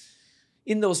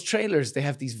 in those trailers, they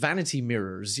have these vanity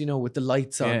mirrors, you know, with the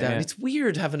lights on down. Yeah. It's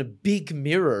weird having a big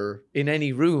mirror in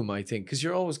any room, I think, because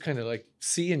you're always kind of like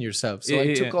seeing yourself. So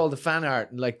I took all the fan art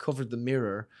and like covered the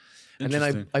mirror. And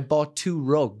then I bought 2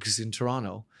 rugs in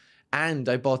Toronto. And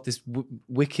I bought this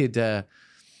wicked,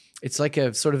 it's like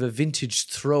a sort of a vintage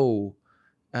throw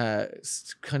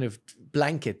kind of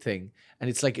blanket thing. And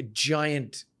it's like a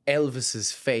giant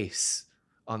Elvis's face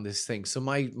on this thing. So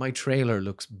my trailer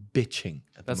looks bitching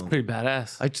at the moment. Pretty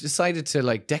badass. I decided to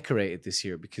like decorate it this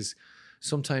year because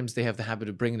sometimes they have the habit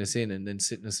of bringing us in and then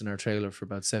sitting us in our trailer for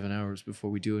about 7 hours before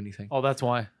we do anything. Oh, that's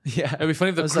why. Yeah. It'd be funny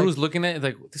if the crew's looking at it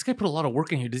like, this guy put a lot of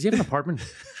work in here. Does he have an apartment?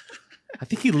 I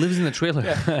think he lives in the trailer.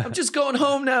 Yeah. I'm just going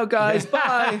home now, guys.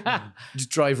 Bye. Just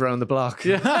drive around the block.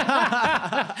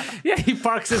 Yeah, he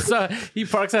parks at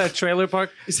a trailer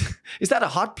park. Is that a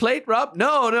hot plate, Rob?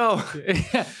 No.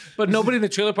 Yeah, but nobody in the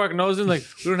trailer park knows him. Like,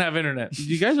 we don't have internet.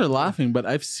 You guys are laughing, but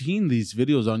I've seen these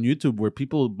videos on YouTube where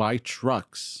people buy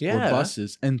trucks or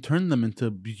buses and turn them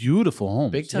into beautiful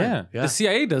homes. Big time. Yeah. The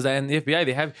CIA does that, and the FBI.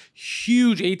 They have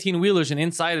huge 18-wheelers, and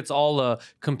inside it's all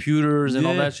computers and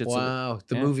all that shit. Wow.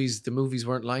 The movies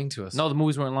weren't lying to us. No, the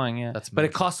movies weren't lying. Yeah, but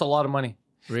it costs a lot of money.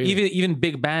 Really? Even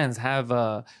big bands have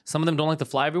some of them don't like to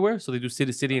fly everywhere, so they do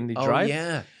city to city and they drive.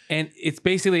 Yeah, and it's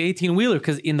basically 18-wheeler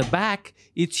because in the back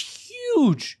it's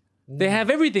huge. They have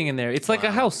everything in there. It's like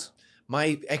a house.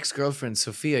 My ex-girlfriend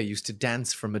Sophia used to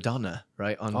dance for Madonna,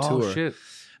 right, on tour. Oh shit!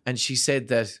 And she said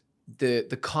that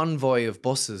the convoy of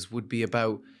buses would be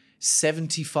about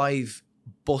 75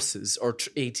 buses or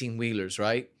 18-wheelers,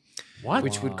 right? What?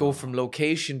 Which would go from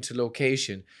location to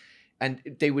location, and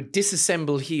they would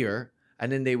disassemble here,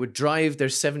 and then they would drive their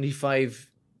 75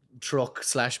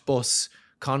 truck/bus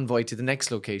convoy to the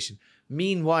next location.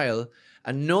 Meanwhile,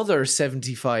 another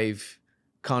 75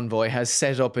 convoy has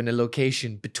set up in a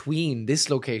location between this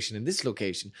location and this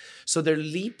location. So they're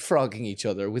leapfrogging each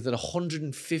other with a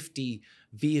 150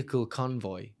 vehicle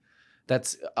convoy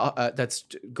that's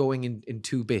going in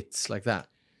 2 bits like that.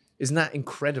 Isn't that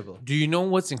incredible? Do you know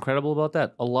what's incredible about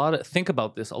that? Think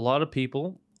about this. A lot of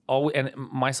people, and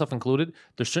myself included,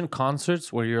 there's certain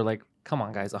concerts where you're like, come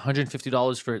on, guys,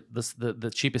 $150 for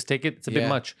the cheapest ticket. It's a bit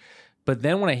much. But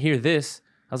then when I hear this,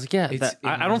 I was like,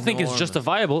 I don't think it's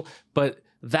justifiable, but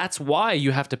that's why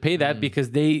you have to pay that because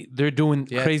they're doing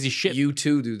crazy shit. You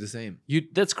too do the same.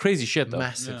 That's crazy shit, though.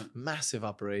 Massive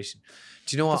operation.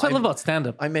 Do you know what? That's what I love about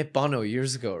stand-up. I met Bono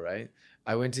years ago, right?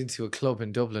 I went into a club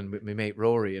in Dublin with my mate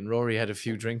Rory, and Rory had a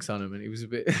few drinks on him, and he was a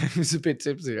bit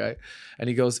tipsy, right? And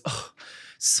he goes, "Oh,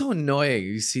 so annoying!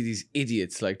 You see these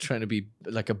idiots like trying to be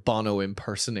like a Bono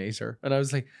impersonator." And I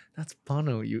was like, "That's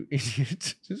Bono, you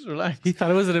idiot! Just relax." He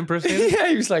thought it was an impersonator. Yeah,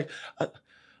 he was like,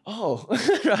 "Oh,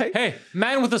 right." Hey,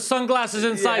 man with the sunglasses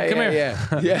inside, come here.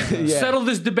 Yeah. Settle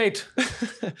this debate.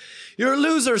 You're a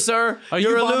loser, sir.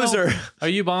 You're a loser. Are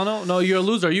you Bono? No, you're a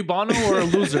loser. Are you Bono or a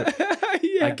loser?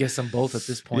 I guess I'm both at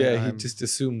this point. Yeah, he just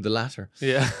assumed the latter.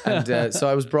 Yeah. And so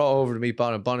I was brought over to meet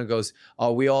Bono. Bono goes,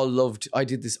 "Oh, we all loved, I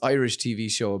did this Irish TV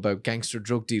show about gangster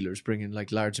drug dealers bringing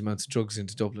like large amounts of drugs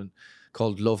into Dublin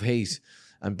called Love Hate."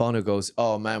 And Bono goes,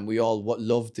 "Oh man, we all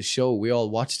loved the show. We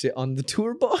all watched it on the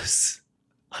tour bus."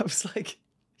 I was like,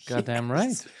 goddamn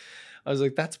right. I was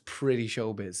like, that's pretty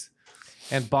showbiz.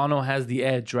 And Bono has the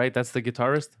edge, right? That's the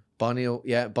guitarist? Bono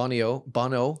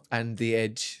and the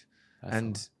Edge.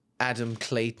 And Adam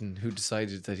Clayton, who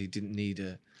decided that he didn't need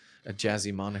a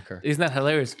jazzy moniker. Isn't that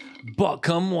hilarious? But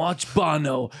come watch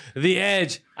Bono, the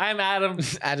Edge. I'm Adam.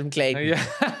 Adam Clayton.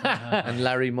 Yeah. And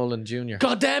Larry Mullen Jr.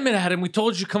 God damn it, Adam. We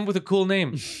told you to come with a cool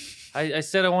name. I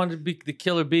said I wanted to be the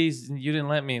Killer Bees, and you didn't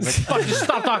let me. Like, fuck, just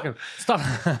stop talking. Stop.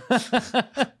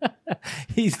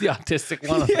 He's the autistic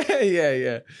one.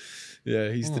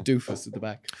 Yeah, he's the doofus at the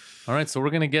back. All right, so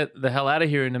we're going to get the hell out of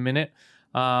here in a minute.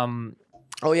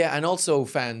 Oh, yeah, and also,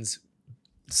 fans,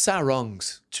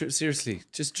 sarongs. Seriously,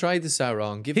 just try the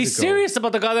sarong. Give he's it a go. Serious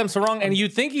about the goddamn sarong, and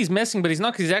you'd think he's messing, but he's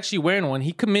not because he's actually wearing one.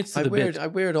 He commits to the bit. I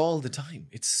wear it all the time.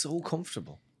 It's so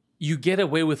comfortable. You get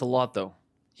away with a lot, though.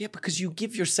 Yeah, because you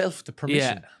give yourself the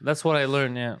permission. Yeah, that's what I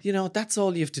learned, yeah. You know, that's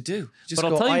all you have to do. Just but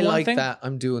go, I'll tell you I one like thing. that,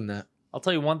 I'm doing that. I'll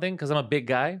tell you one thing, because I'm a big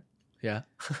guy. Yeah.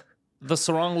 the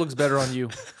sarong looks better on you.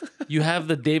 You have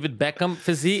the David Beckham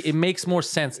physique. It makes more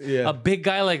sense. Yeah. A big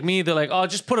guy like me, they're like, oh,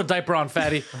 just put a diaper on,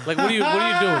 fatty. Like, what are you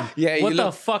doing? Yeah, what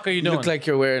the fuck are you doing? Look like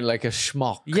you're wearing like a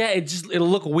schmuck. Yeah, it'll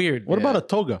look weird. What about a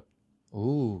toga?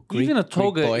 Ooh, Even a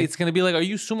toga, boy. it's gonna be like, are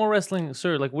you sumo wrestling,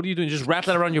 sir? Like, what are you doing? Just wrap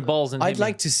that around your balls and. I'd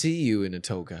like to see you in a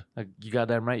toga. Like, you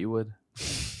goddamn right, you would.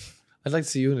 I'd like to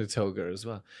see you in a toga as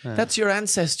well. That's your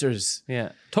ancestors.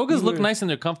 Yeah, togas look nice and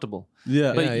they're comfortable.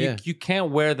 Yeah. But you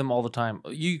can't wear them all the time.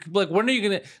 You like, when are you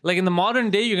gonna, like, in the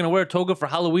modern day, you're gonna wear a toga for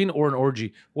Halloween or an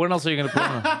orgy? When else are you gonna put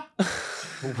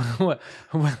on?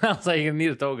 When else are you gonna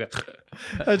need a toga?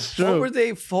 That's true. What were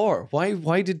they for?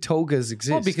 Why did togas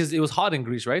exist? Well, because it was hot in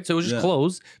Greece, right? So it was just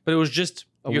clothes, but it was just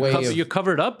way you're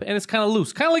covered up and it's kind of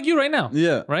loose, kind of like you right now.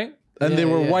 Yeah. Right. And they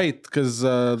Yeah, were yeah. white because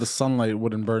the sunlight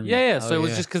wouldn't burn you. Yeah. So it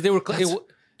was just because they were.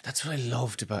 That's what I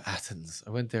loved about Athens. I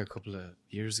went there a couple of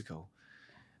years ago,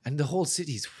 and the whole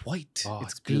city's white. Oh,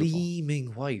 it's it's beautiful.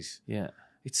 gleaming white. Yeah.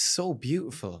 It's so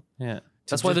beautiful. Yeah.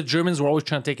 That's why the Germans were always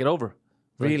trying to take it over.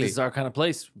 Really? This is our kind of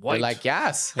place. White. They're like,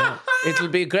 yes, it'll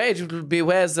be great. It'll be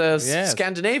where the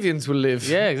Scandinavians will live.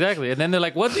 Yeah, exactly. And then they're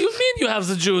like, what do you mean you have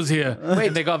the Jews here?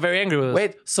 And they got very angry with us.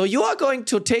 Wait, so you are going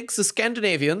to take the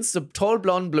Scandinavians, the tall,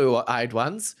 blonde, blue-eyed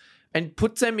ones, and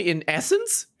put them in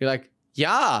Essence? You're like,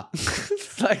 yeah.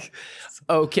 It's like,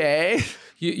 okay.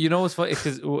 You know what's funny?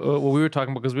 Because what we were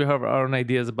talking about, because we have our own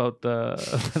ideas about the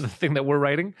thing that we're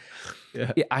writing.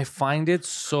 Yeah. I find it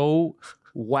so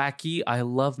wacky. I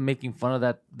love making fun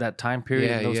of that time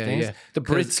period and those things. Yeah. The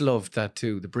Brits loved that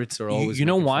too. The Brits are always. You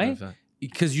know making fun why? of that.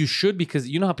 Because you should. Because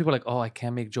you know how people are like, oh, I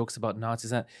can't make jokes about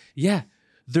Nazis. Yeah,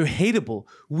 they're hateable.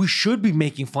 We should be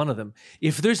making fun of them.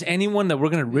 If there's anyone that we're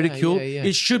gonna ridicule,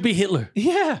 it should be Hitler.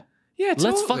 Yeah. Yeah,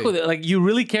 totally. Let's fuck with it. Like, you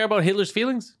really care about Hitler's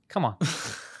feelings? Come on.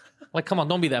 Like, come on,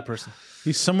 don't be that person.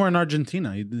 He's somewhere in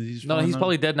Argentina. He's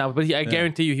Probably dead now. But I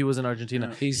guarantee you, he was in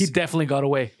Argentina. Yeah. He definitely got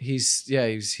away. He's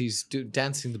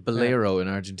dancing the bolero in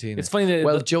Argentina. It's funny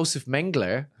that Joseph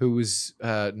Mengele, who was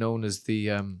known as the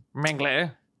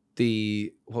Mengele,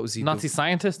 what was he? Nazi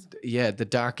scientist. Yeah, the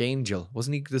Dark Angel.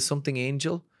 Wasn't he the something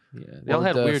angel? Yeah, they all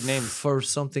had weird names for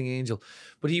something angel.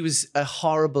 But he was a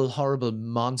horrible, horrible,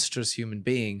 monstrous human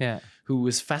being who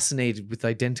was fascinated with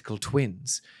identical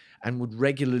twins and would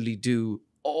regularly do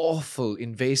awful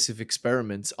invasive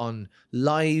experiments on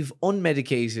live,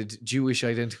 unmedicated Jewish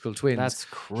identical twins. That's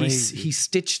crazy. He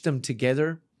stitched them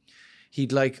together.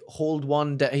 He'd like hold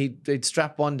one down, they'd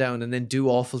strap one down and then do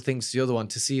awful things to the other one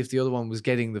to see if the other one was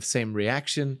getting the same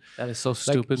reaction. That is so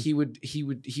stupid. He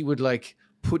would like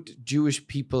put Jewish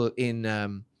people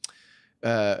in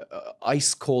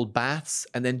ice cold baths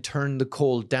and then turn the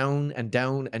cold down and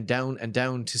down and down and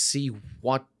down to see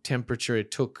what temperature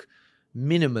it took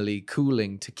minimally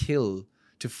cooling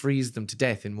to freeze them to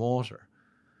death in water.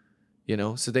 You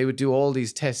know, so they would do all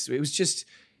these tests. It was just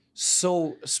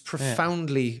so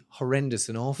profoundly horrendous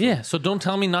and awful. Yeah, so don't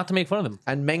tell me not to make fun of them.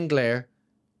 And Mengele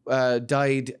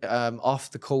died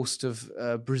off the coast of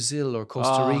Brazil or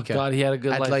Costa Rica. God, he had a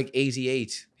good at life. like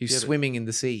 88. He was swimming in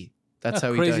the sea. That's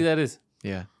how he crazy died. that is.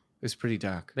 Yeah, it was pretty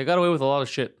dark. They got away with a lot of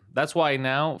shit. That's why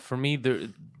now, for me,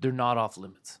 they're not off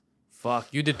limits. Fuck,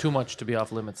 you did too much to be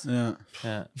off limits. Yeah.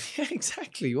 Yeah. Yeah,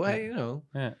 exactly. Why,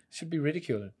 Yeah. should be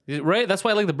ridiculed. Right? That's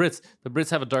why I like the Brits. The Brits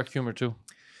have a dark humor too.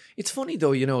 It's funny though,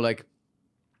 like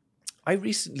I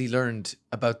recently learned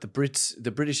about the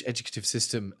British educative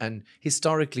system and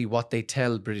historically what they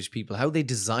tell British people, how they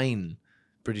design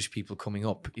British people coming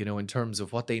up, in terms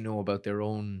of what they know about their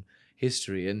own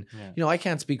history. And, I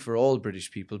can't speak for all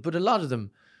British people, but a lot of them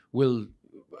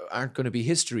aren't going to be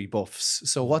history buffs.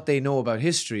 So what they know about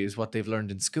history is what they've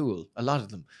learned in school, a lot of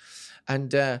them.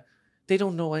 And they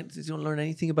don't learn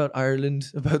anything about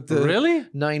Ireland, about the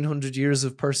 900 years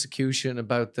of persecution,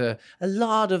 about a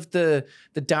lot of the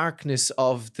darkness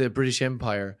of the British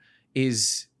Empire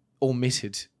is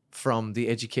omitted from the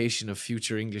education of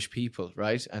future English people,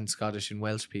 right? And Scottish and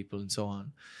Welsh people and so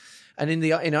on. And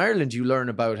in Ireland, you learn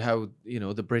about how,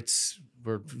 the Brits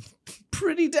were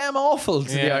pretty damn awful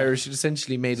to the Irish. It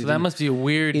essentially made it that must be a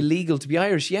weird illegal to be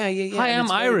Irish. Yeah. Hi, I'm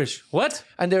Irish. What?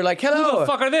 And they're like, hello. Who the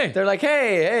fuck are they? They're like,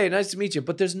 hey, nice to meet you.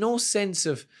 But there's no sense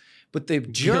of. But the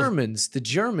Germans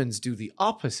do the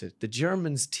opposite. The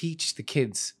Germans teach the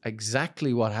kids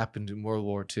exactly what happened in World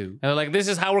War II. And they're like, this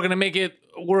is how we're going to make it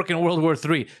work in World War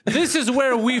III. This is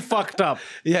where we fucked up.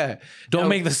 Yeah. Don't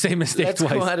make the same mistake let's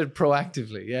twice. Let's go at it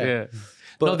proactively. Yeah.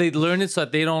 But no, they learn it so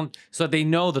that they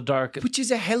know the dark. Which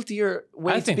is a healthier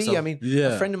way to be. So. I mean,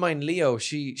 a friend of mine, Leo,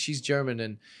 she's German,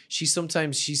 and she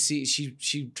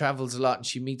travels a lot and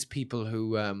she meets people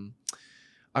who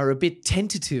are a bit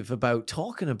tentative about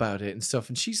talking about it and stuff.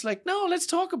 And she's like, no, let's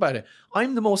talk about it.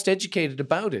 I'm the most educated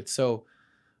about it. So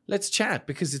let's chat,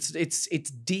 because it's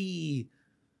demystified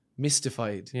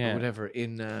or whatever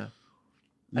in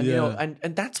and you know,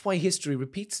 and that's why history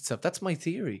repeats itself. That's my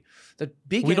theory. That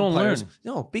big empires,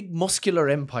 big muscular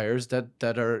empires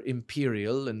that are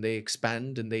imperial and they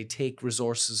expand and they take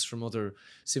resources from other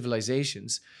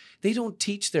civilizations, they don't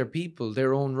teach their people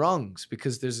their own wrongs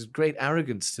because there's a great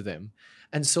arrogance to them.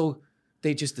 And so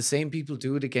the same people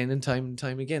do it again and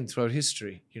time again throughout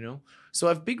history, you know? So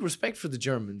I have big respect for the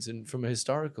Germans, and from a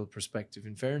historical perspective,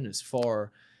 in fairness,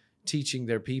 for teaching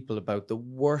their people about the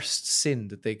worst sin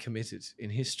that they committed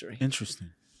in history. Interesting.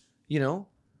 You know,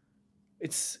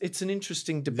 it's an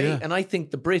interesting debate. And I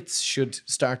think the Brits should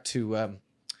start to, I'm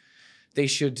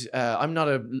not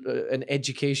an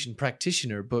education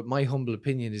practitioner, but my humble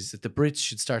opinion is that the Brits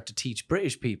should start to teach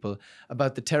British people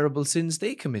about the terrible sins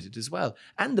they committed as well.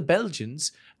 And the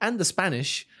Belgians and the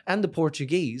Spanish and the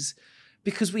Portuguese,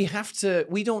 because we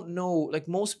don't know, like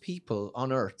most people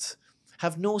on earth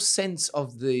have no sense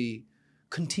of the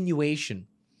continuation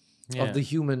of the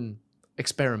human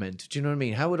experiment. Do you know what I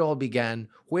mean? How it all began.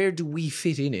 Where do we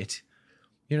fit in it?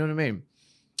 You know what I mean?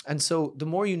 And so the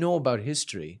more you know about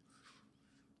history,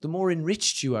 the more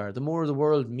enriched you are, the more the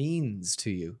world means to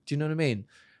you. Do you know what I mean?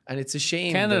 And it's a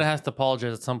shame. Canada has to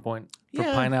apologize at some point for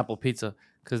pineapple pizza,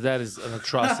 because that is an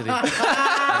atrocity.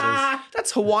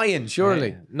 That's Hawaiian,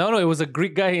 surely. No, it was a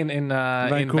Greek guy in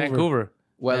Vancouver.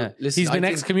 Well, listen, he's been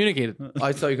excommunicated.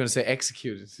 I thought you were going to say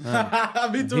executed.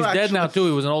 Me too, he's dead now too.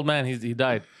 He was an old man. He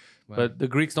died. Wow. But the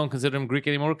Greeks don't consider him Greek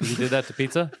anymore because he did that to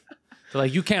pizza. So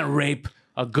like, you can't rape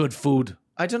a good food.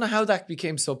 I don't know how that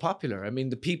became so popular. I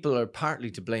mean, the people are partly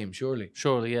to blame, surely.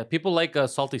 Surely, yeah. People like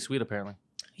salty sweet, apparently.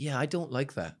 Yeah, I don't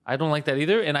like that. I don't like that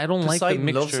either, and I don't like the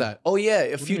mixture. Loves that. Oh yeah,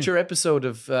 a future episode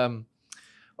of your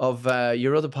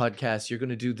other podcast, you're going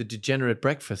to do the degenerate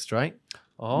breakfast, right?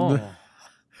 Oh.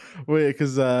 Wait,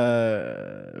 because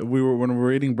when we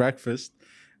were eating breakfast,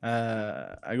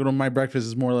 I go to my breakfast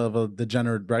is more of a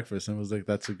degenerate breakfast, and was like,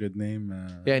 that's a good name.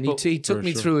 And he took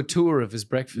me through a tour of his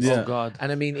breakfast. Yeah. Oh God!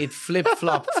 And I mean, it flip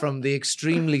flopped from the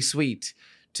extremely sweet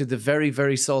to the very,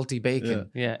 very salty bacon.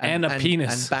 Yeah, and a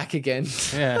penis, and back again.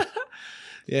 Yeah.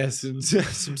 Yes,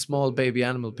 some small baby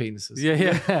animal penises.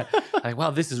 Yeah. Like,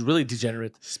 wow, this is really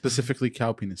degenerate. Specifically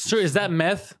cow penises. Sure, is that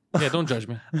meth? Yeah, don't judge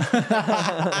me.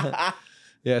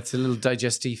 Yeah, it's a little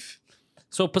digestif.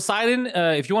 So Poseidon,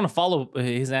 if you want to follow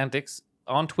his antics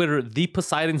on Twitter, the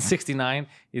Poseidon69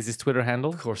 is his Twitter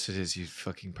handle. Of course it is, you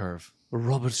fucking perv.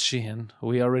 Robert Sheehan,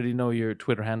 we already know your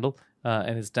Twitter handle,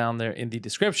 and it's down there in the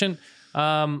description.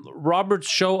 Robert's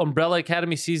show, Umbrella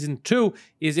Academy Season 2,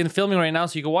 is in filming right now,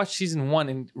 so you can watch Season 1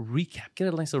 and recap.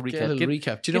 Get a nice little recap. Get a little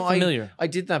recap. Do you know, familiar. I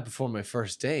did that before my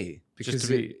first day. Because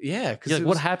like,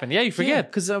 what happened? Yeah, you forget.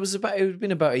 Because it had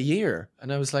been about a year,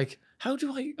 and I was like, how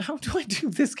do I do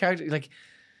this character? Like,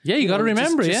 yeah, you got to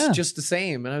remember, just the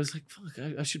same. And I was like, fuck,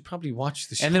 I should probably watch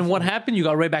the show. And then what happened? You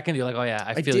got right back into it. You're like, oh yeah,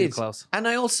 I feel you, Klaus. And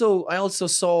I also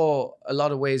saw a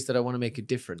lot of ways that I want to make it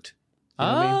different. You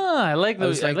know what I mean? I like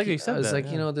those. I like you said that. I was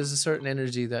like, you know, there's a certain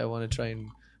energy that I want to try and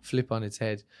flip on its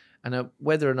head. And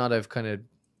whether or not I've kind of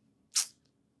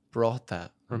brought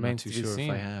that, I'm not too sure if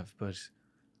I have. But,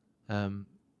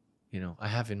 you know, I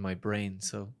have in my brain.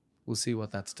 So we'll see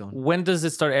what that's done. When does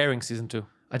it start airing Season 2?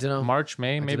 I don't know. March,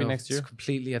 May, maybe next year? It's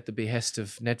completely at the behest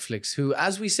of Netflix, who,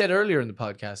 as we said earlier in the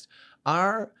podcast,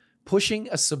 are pushing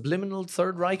a subliminal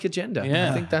Third Reich agenda.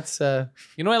 Yeah. I think that's...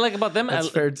 you know what I like about them? That's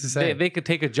fair to say. They could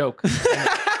take a joke.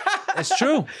 It's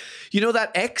true. You know,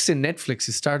 that X in Netflix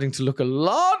is starting to look a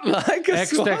lot like a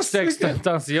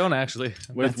Extensión, actually.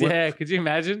 Yeah, could you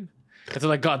imagine? It's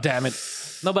like, God damn it.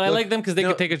 No, but I like them because they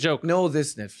could take a joke. No,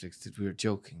 this Netflix, we're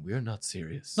joking. We're not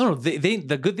serious. No, they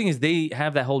the good thing is they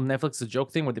have that whole Netflix the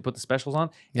joke thing where they put the specials on.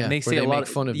 Yeah, and they say a lot of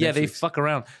fun of Netflix. They fuck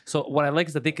around. So what I like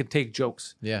is that they could take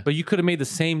jokes. Yeah. But you could have made the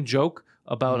same joke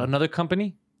about another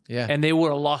company. Yeah. And they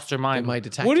would have lost their mind. They might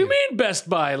attack What do you mean Best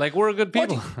Buy? Like, we're good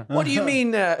people. What do you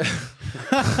mean?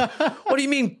 What do you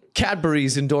mean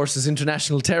Cadbury's endorses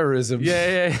international terrorism?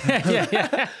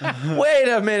 Yeah. Wait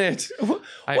a minute.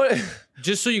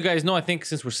 Just so you guys know, I think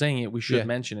since we're saying it, we should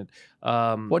mention it.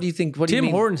 What do you think? Tim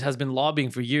Hortons has been lobbying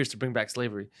for years to bring back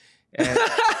slavery.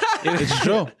 And it's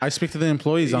true. I speak to the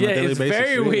employees on a daily basis.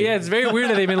 It's very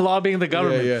weird that they've been lobbying the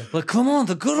government. Yeah. Like, come on,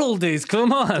 the good old days,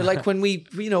 come on. They're like when we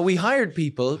hired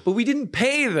people, but we didn't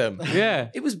pay them. Yeah.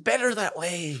 It was better that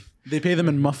way. They pay them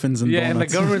in muffins and donuts. And the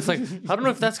government's like, I don't know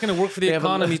if that's going to work for the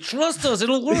economy. Trust us,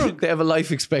 it'll work. They have a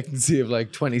life expectancy of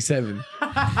like 27.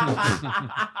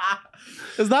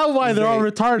 Is that why they're all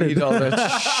retarded? Eat all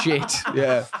that shit.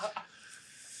 Yeah.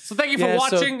 So thank you for Yeah,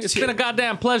 so watching. It's been a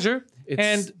goddamn pleasure.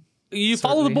 And you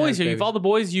follow the certainly boys has, here. You baby. follow the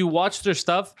boys. You watch their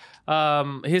stuff.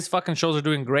 His fucking shows are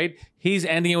doing great. He's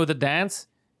ending it with a dance.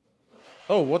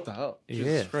 Oh, what the hell? Yeah,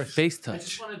 Jesus Christ. face I touch.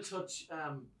 just want to touch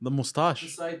The mustache.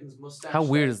 Poseidon's mustache. How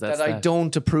weird is that? That I stat?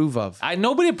 don't approve of.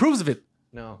 Nobody approves of it.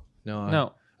 No.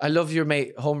 No. I love your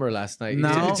mate Homer last night.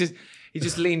 No. He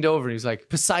just leaned over and he's like,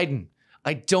 Poseidon,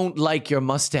 I don't like your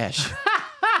mustache.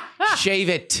 Shave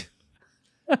it.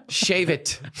 Shave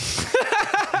it.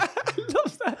 I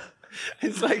love that.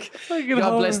 It's like,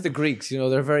 God bless the Greeks. You know,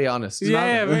 they're very honest.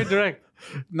 Yeah, very direct.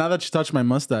 Now that you touch my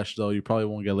mustache, though, you probably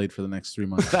won't get laid for the next 3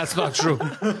 months. That's not true.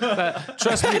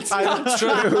 Trust me.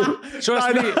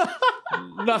 Trust me.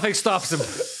 Nothing stops him.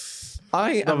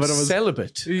 I am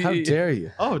celibate. How dare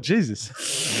you? Oh,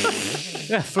 Jesus.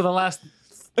 Yeah, for the last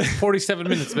 47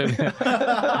 minutes, baby.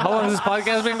 How long has this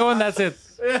podcast been going? That's it.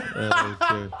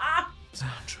 It's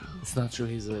not true.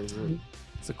 He's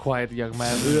a quiet young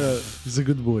man. Yeah, he's a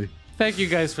good boy. Thank you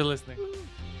guys for listening.